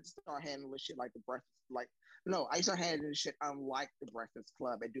what? I need to start handling shit like the breakfast. Like no, I start handling shit unlike the Breakfast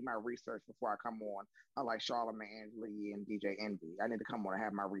Club and do my research before I come on. Unlike Charlamagne, Lee, and DJ Envy, I need to come on and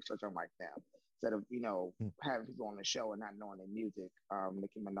have my research unlike them instead of having people on the show and not knowing their music.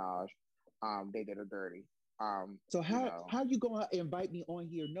 Nicki Minaj, they did her dirty. Um, So you know, how you gonna invite me on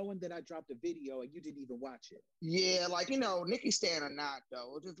here knowing that I dropped a video and you didn't even watch it? yeah, like Nicki Stan or not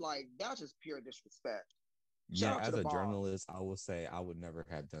though, it's just like that's just pure disrespect. Yeah, Shout out to as the a bar. journalist, I will say I would never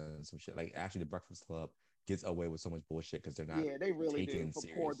have done some shit. Like actually, the Breakfast Club gets away with so much bullshit because they're not Yeah, they really do taken for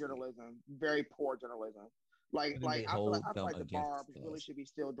poor seriously. journalism, very poor journalism. Like, And then like they hold I feel them like the against bar really us. should be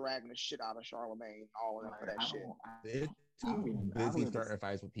still dragging the shit out of Charlemagne, all of them for Like that shit. They're I don't too even I don't busy even starting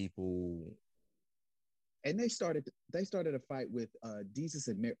fights with people. And they started a fight with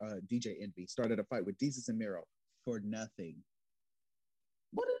DJ Envy started a fight with Jesus and Miro for nothing.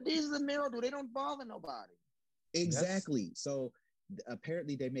 What did these and Miro do? They don't bother nobody. That's Exactly. So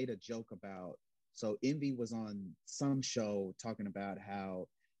apparently they made a joke about. So Envy was on some show talking about how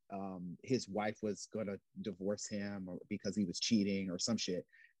his wife was gonna divorce him or because he was cheating or some shit,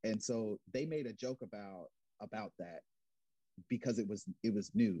 and so they made a joke about that because it was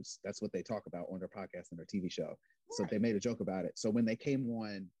news. That's what they talk about on their podcast and their TV show. So they Right. made a joke about it. So when they came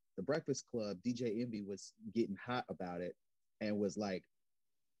on the Breakfast Club, DJ Envy was getting hot about it and was like,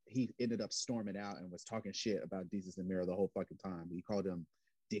 he ended up storming out and was talking shit about Jesus and Miro the whole fucking time. He called him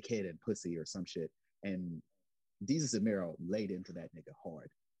dickhead and pussy or some shit. And Jesus and Miro laid into that nigga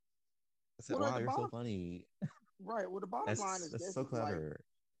hard. I said, Well, like wow, the you're so bottom, funny. right. Well, the bottom line is That's this: so is like clever.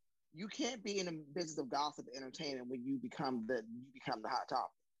 you can't be in the business of gossip and entertainment when you become the hot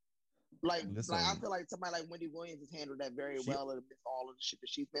topic. Like I Listen, feel like somebody like Wendy Williams has handled that very she well amidst all of the shit that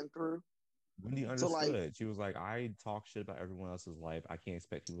she's been through. Wendy So like, understood. She was like, I talk shit about everyone else's life. I can't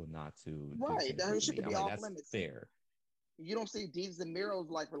expect people not to do the right, same that shit her to shit me. to I'm be like, off that's limits. fair. You don't see Deeds and Miro's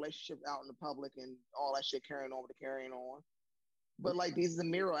like relationships out in the public and all that shit carrying on with the carrying on. But like Deeds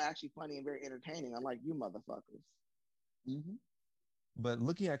and Miro are actually funny and very entertaining, unlike you motherfuckers. Mm-hmm. But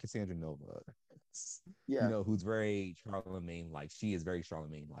looking at Cassandra Nova, Yeah. who's very Charlemagne like, she is very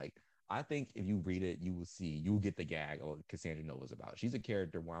Charlemagne like. I think if you read it, you will get the gag of what Cassandra Nova's about. She's a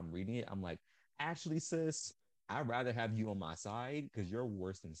character where I'm reading it, I'm like, actually, sis, I'd rather have you on my side because you're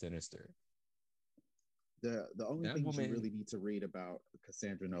worse than Sinister. The only That things you really woman, need to read about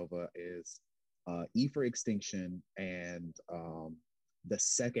Cassandra Nova is E for Extinction and the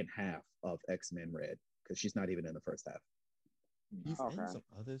second half of X-Men Red, because she's not even in the first half. she's in Okay. some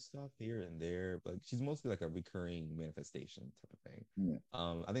other stuff here and there, but she's mostly like a recurring manifestation type of thing.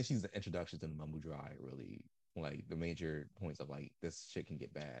 Yeah. I think she's the introduction to the Mumble Dry, really, like the major points of like this shit can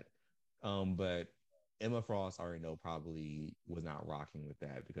get bad. But Emma Frost, I already know, probably was not rocking with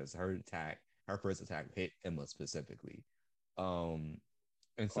that because her first attack hit Emma specifically. Um,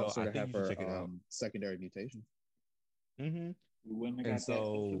 and so Caused her I to think have you should her check it out. secondary mutation. Hmm. We wouldn't have And got that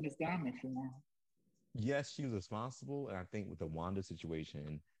so infamous diamond form. yes, she was responsible, and I think with the Wanda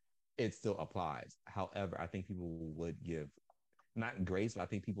situation, it still applies. However, I think people would give not grace, but I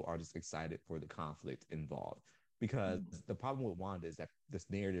think people are just excited for the conflict involved because Mm. the problem with Wanda is that this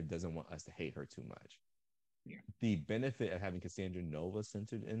narrative doesn't want us to hate her too much. Yeah. The benefit of having Cassandra Nova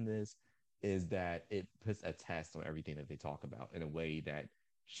centered in this is that it puts a test on everything that they talk about in a way that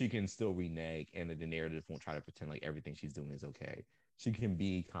she can still renege and that the narrative won't try to pretend like everything she's doing is okay. She can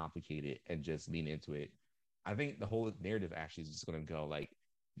be complicated and just lean into it. I think the whole narrative actually is just going to go like,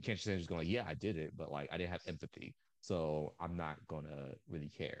 you can't just say, just going like, yeah, I did it, but like I didn't have empathy. So I'm not going to really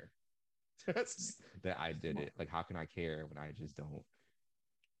care that I did it. Like, how can I care when I just don't?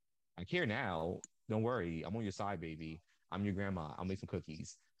 I care now. Don't worry. I'm on your side, baby. I'm your grandma. I'll make some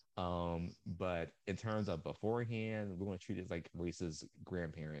cookies. But in terms of beforehand, we're going to treat it like racist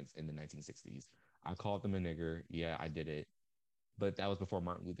grandparents in the 1960s. I called them a nigger. Yeah, I did it. But that was before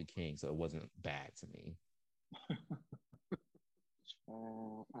Martin Luther King, so it wasn't bad to me.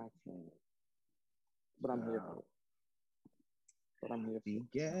 I can't. But I'm here for it. But I'm here for The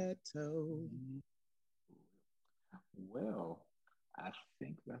it. ghetto. Well, I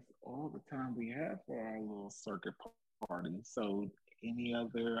think that's all the time we have for our little circuit party. So, any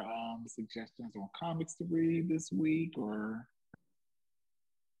other suggestions on comics to read this week, or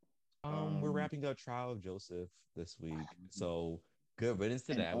We're Um, wrapping up Trial of Joseph this week, so good riddance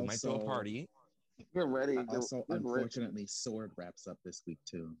to and that. We might throw a also, party. Get ready. also, Get ready. unfortunately, Sword wraps up this week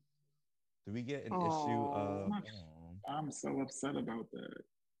too. Do we get an issue Oh, of? my, I'm so upset about that.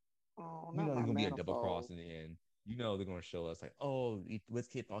 oh, You not know, my there's gonna be a double cross manifold. in the end. You know, they're gonna show us like, oh,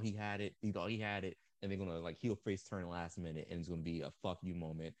 Wizkid thought he had it. He thought he had it, and they're gonna like heel face turn last minute, and it's gonna be a fuck you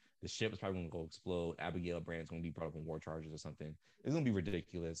moment. The ship is probably gonna go explode. Abigail Brand's gonna be brought up on war charges or something. It's gonna be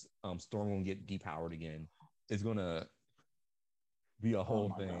ridiculous. Storm gonna get depowered again. It's gonna be a Oh whole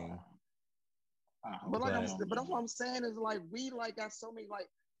my god! thing. I But hope like they I'm, But don't but that's do what it. I'm saying is like we like got so many like.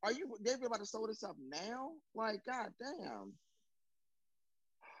 Are you? They be about to sew this up now? Like, god damn!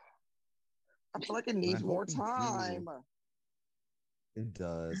 I feel like it I needs hope more we do. time. It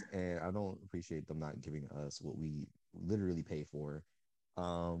does, and I don't appreciate them not giving us what we literally pay for.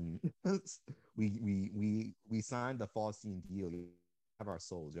 Um, we signed the Falstein deal. You have our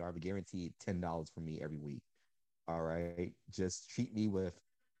souls. You have a guaranteed $10 from me every week. All right, just treat me with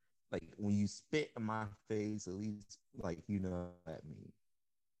like when you spit in my face, at least like at me.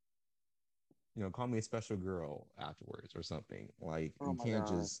 Call me a special girl afterwards or something. Like Oh my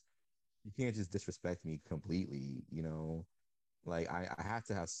god! you can't just disrespect me completely. Like I have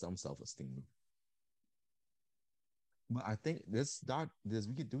to have some self-esteem. But I think this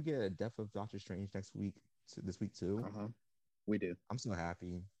we get a Death of Doctor Strange next week, this week too. Uh huh. We do. I'm so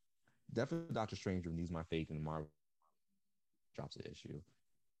happy. Death of Doctor Strange renews my faith in Marvel drops an issue.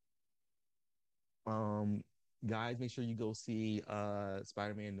 Um, guys, make sure you go see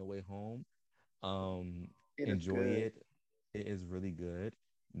Spider-Man No Way Home. Um, It is enjoy good. it. It is really good.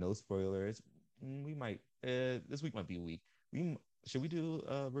 No spoilers. We might this week might be a week. Should we do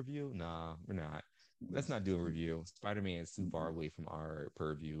a review? Nah, we're not. Let's not do a review. Spider-Man is too far away from our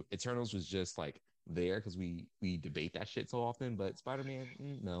purview. Eternals was just like there because we debate that shit so often, but Spider-Man,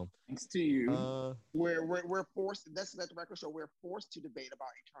 no. Thanks to you. Uh We're forced. That's the record show. We're forced to debate about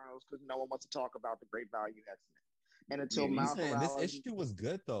Eternals because no one wants to talk about the Great Value X Men. And until Me neither. Miles listen, this Morales, issue was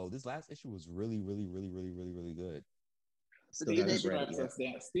good though. This last issue was really, really, really, really, really, really good. Still did Steven they haven't read it straps yet. us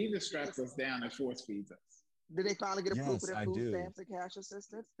down. Steven straps us down and force feeds us. did they finally get approved for Yes, their I food do. stamps and cash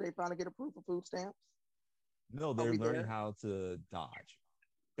assistance? Did they finally get approved for food stamps? No, Are they're we learning there? how to dodge.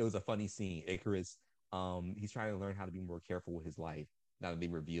 It was a funny scene. Icarus, he's trying to learn how to be more careful with his life now that they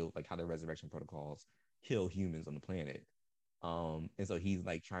revealed like how the resurrection protocols kill humans on the planet. And so he's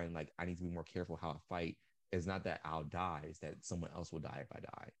like trying like I need to be more careful how I fight. It's not that I'll die, it's that someone else will die if I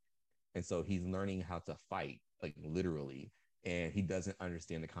die. And so he's learning how to fight, like literally, and he doesn't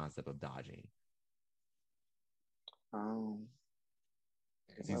understand the concept of dodging. Um,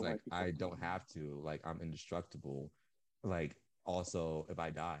 Because my he's like, wife is I talking don't have to, like, I'm indestructible. Like, also, if I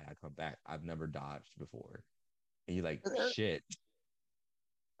die, I come back. I've never dodged before. And you're like, about me. shit.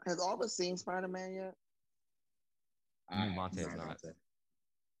 Has Albert seen Spider Man yet? I have Monte has not. not.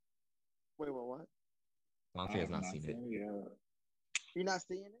 Wait, what? I Monte has have not not seen it. seen it yet. You're not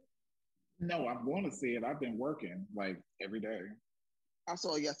seeing it? No, I'm going to see it. I've been working like every day. I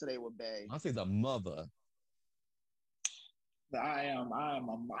saw it yesterday with Bay. Monte's a mother.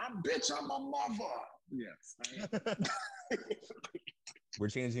 I'm bitch, I'm a mother. Yes, I am. We're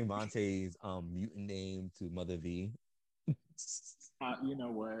changing Monte's mutant name to Mother V. You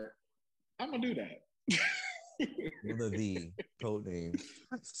know what? I'm gonna do that. Mother V, code name.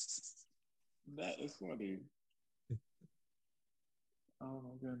 That is funny. Oh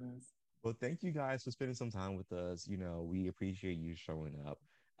my goodness. Well, thank you guys for spending some time with us. We appreciate you showing up.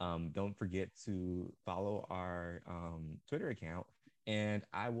 Don't forget to follow our Twitter account, and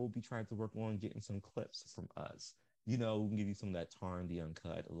I will be trying to work on getting some clips from us. We can give you some of that Tarn the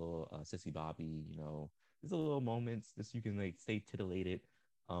Uncut, a little Sissy Bobby, just a little moments just you can like stay titillated.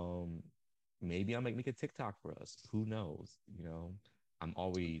 Um, Maybe I might make a TikTok for us. Who knows? I'm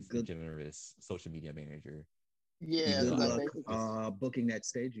always a Good generous social media manager, Yeah, even though good so I like don't luck practice. booking that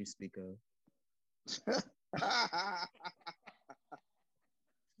stage you speak of. basically.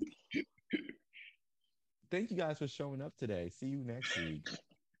 Thank you guys for showing up today. See you next week.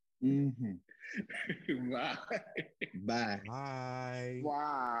 Hmm. Bye. Bye. Bye.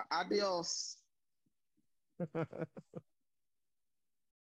 Wow. Adios.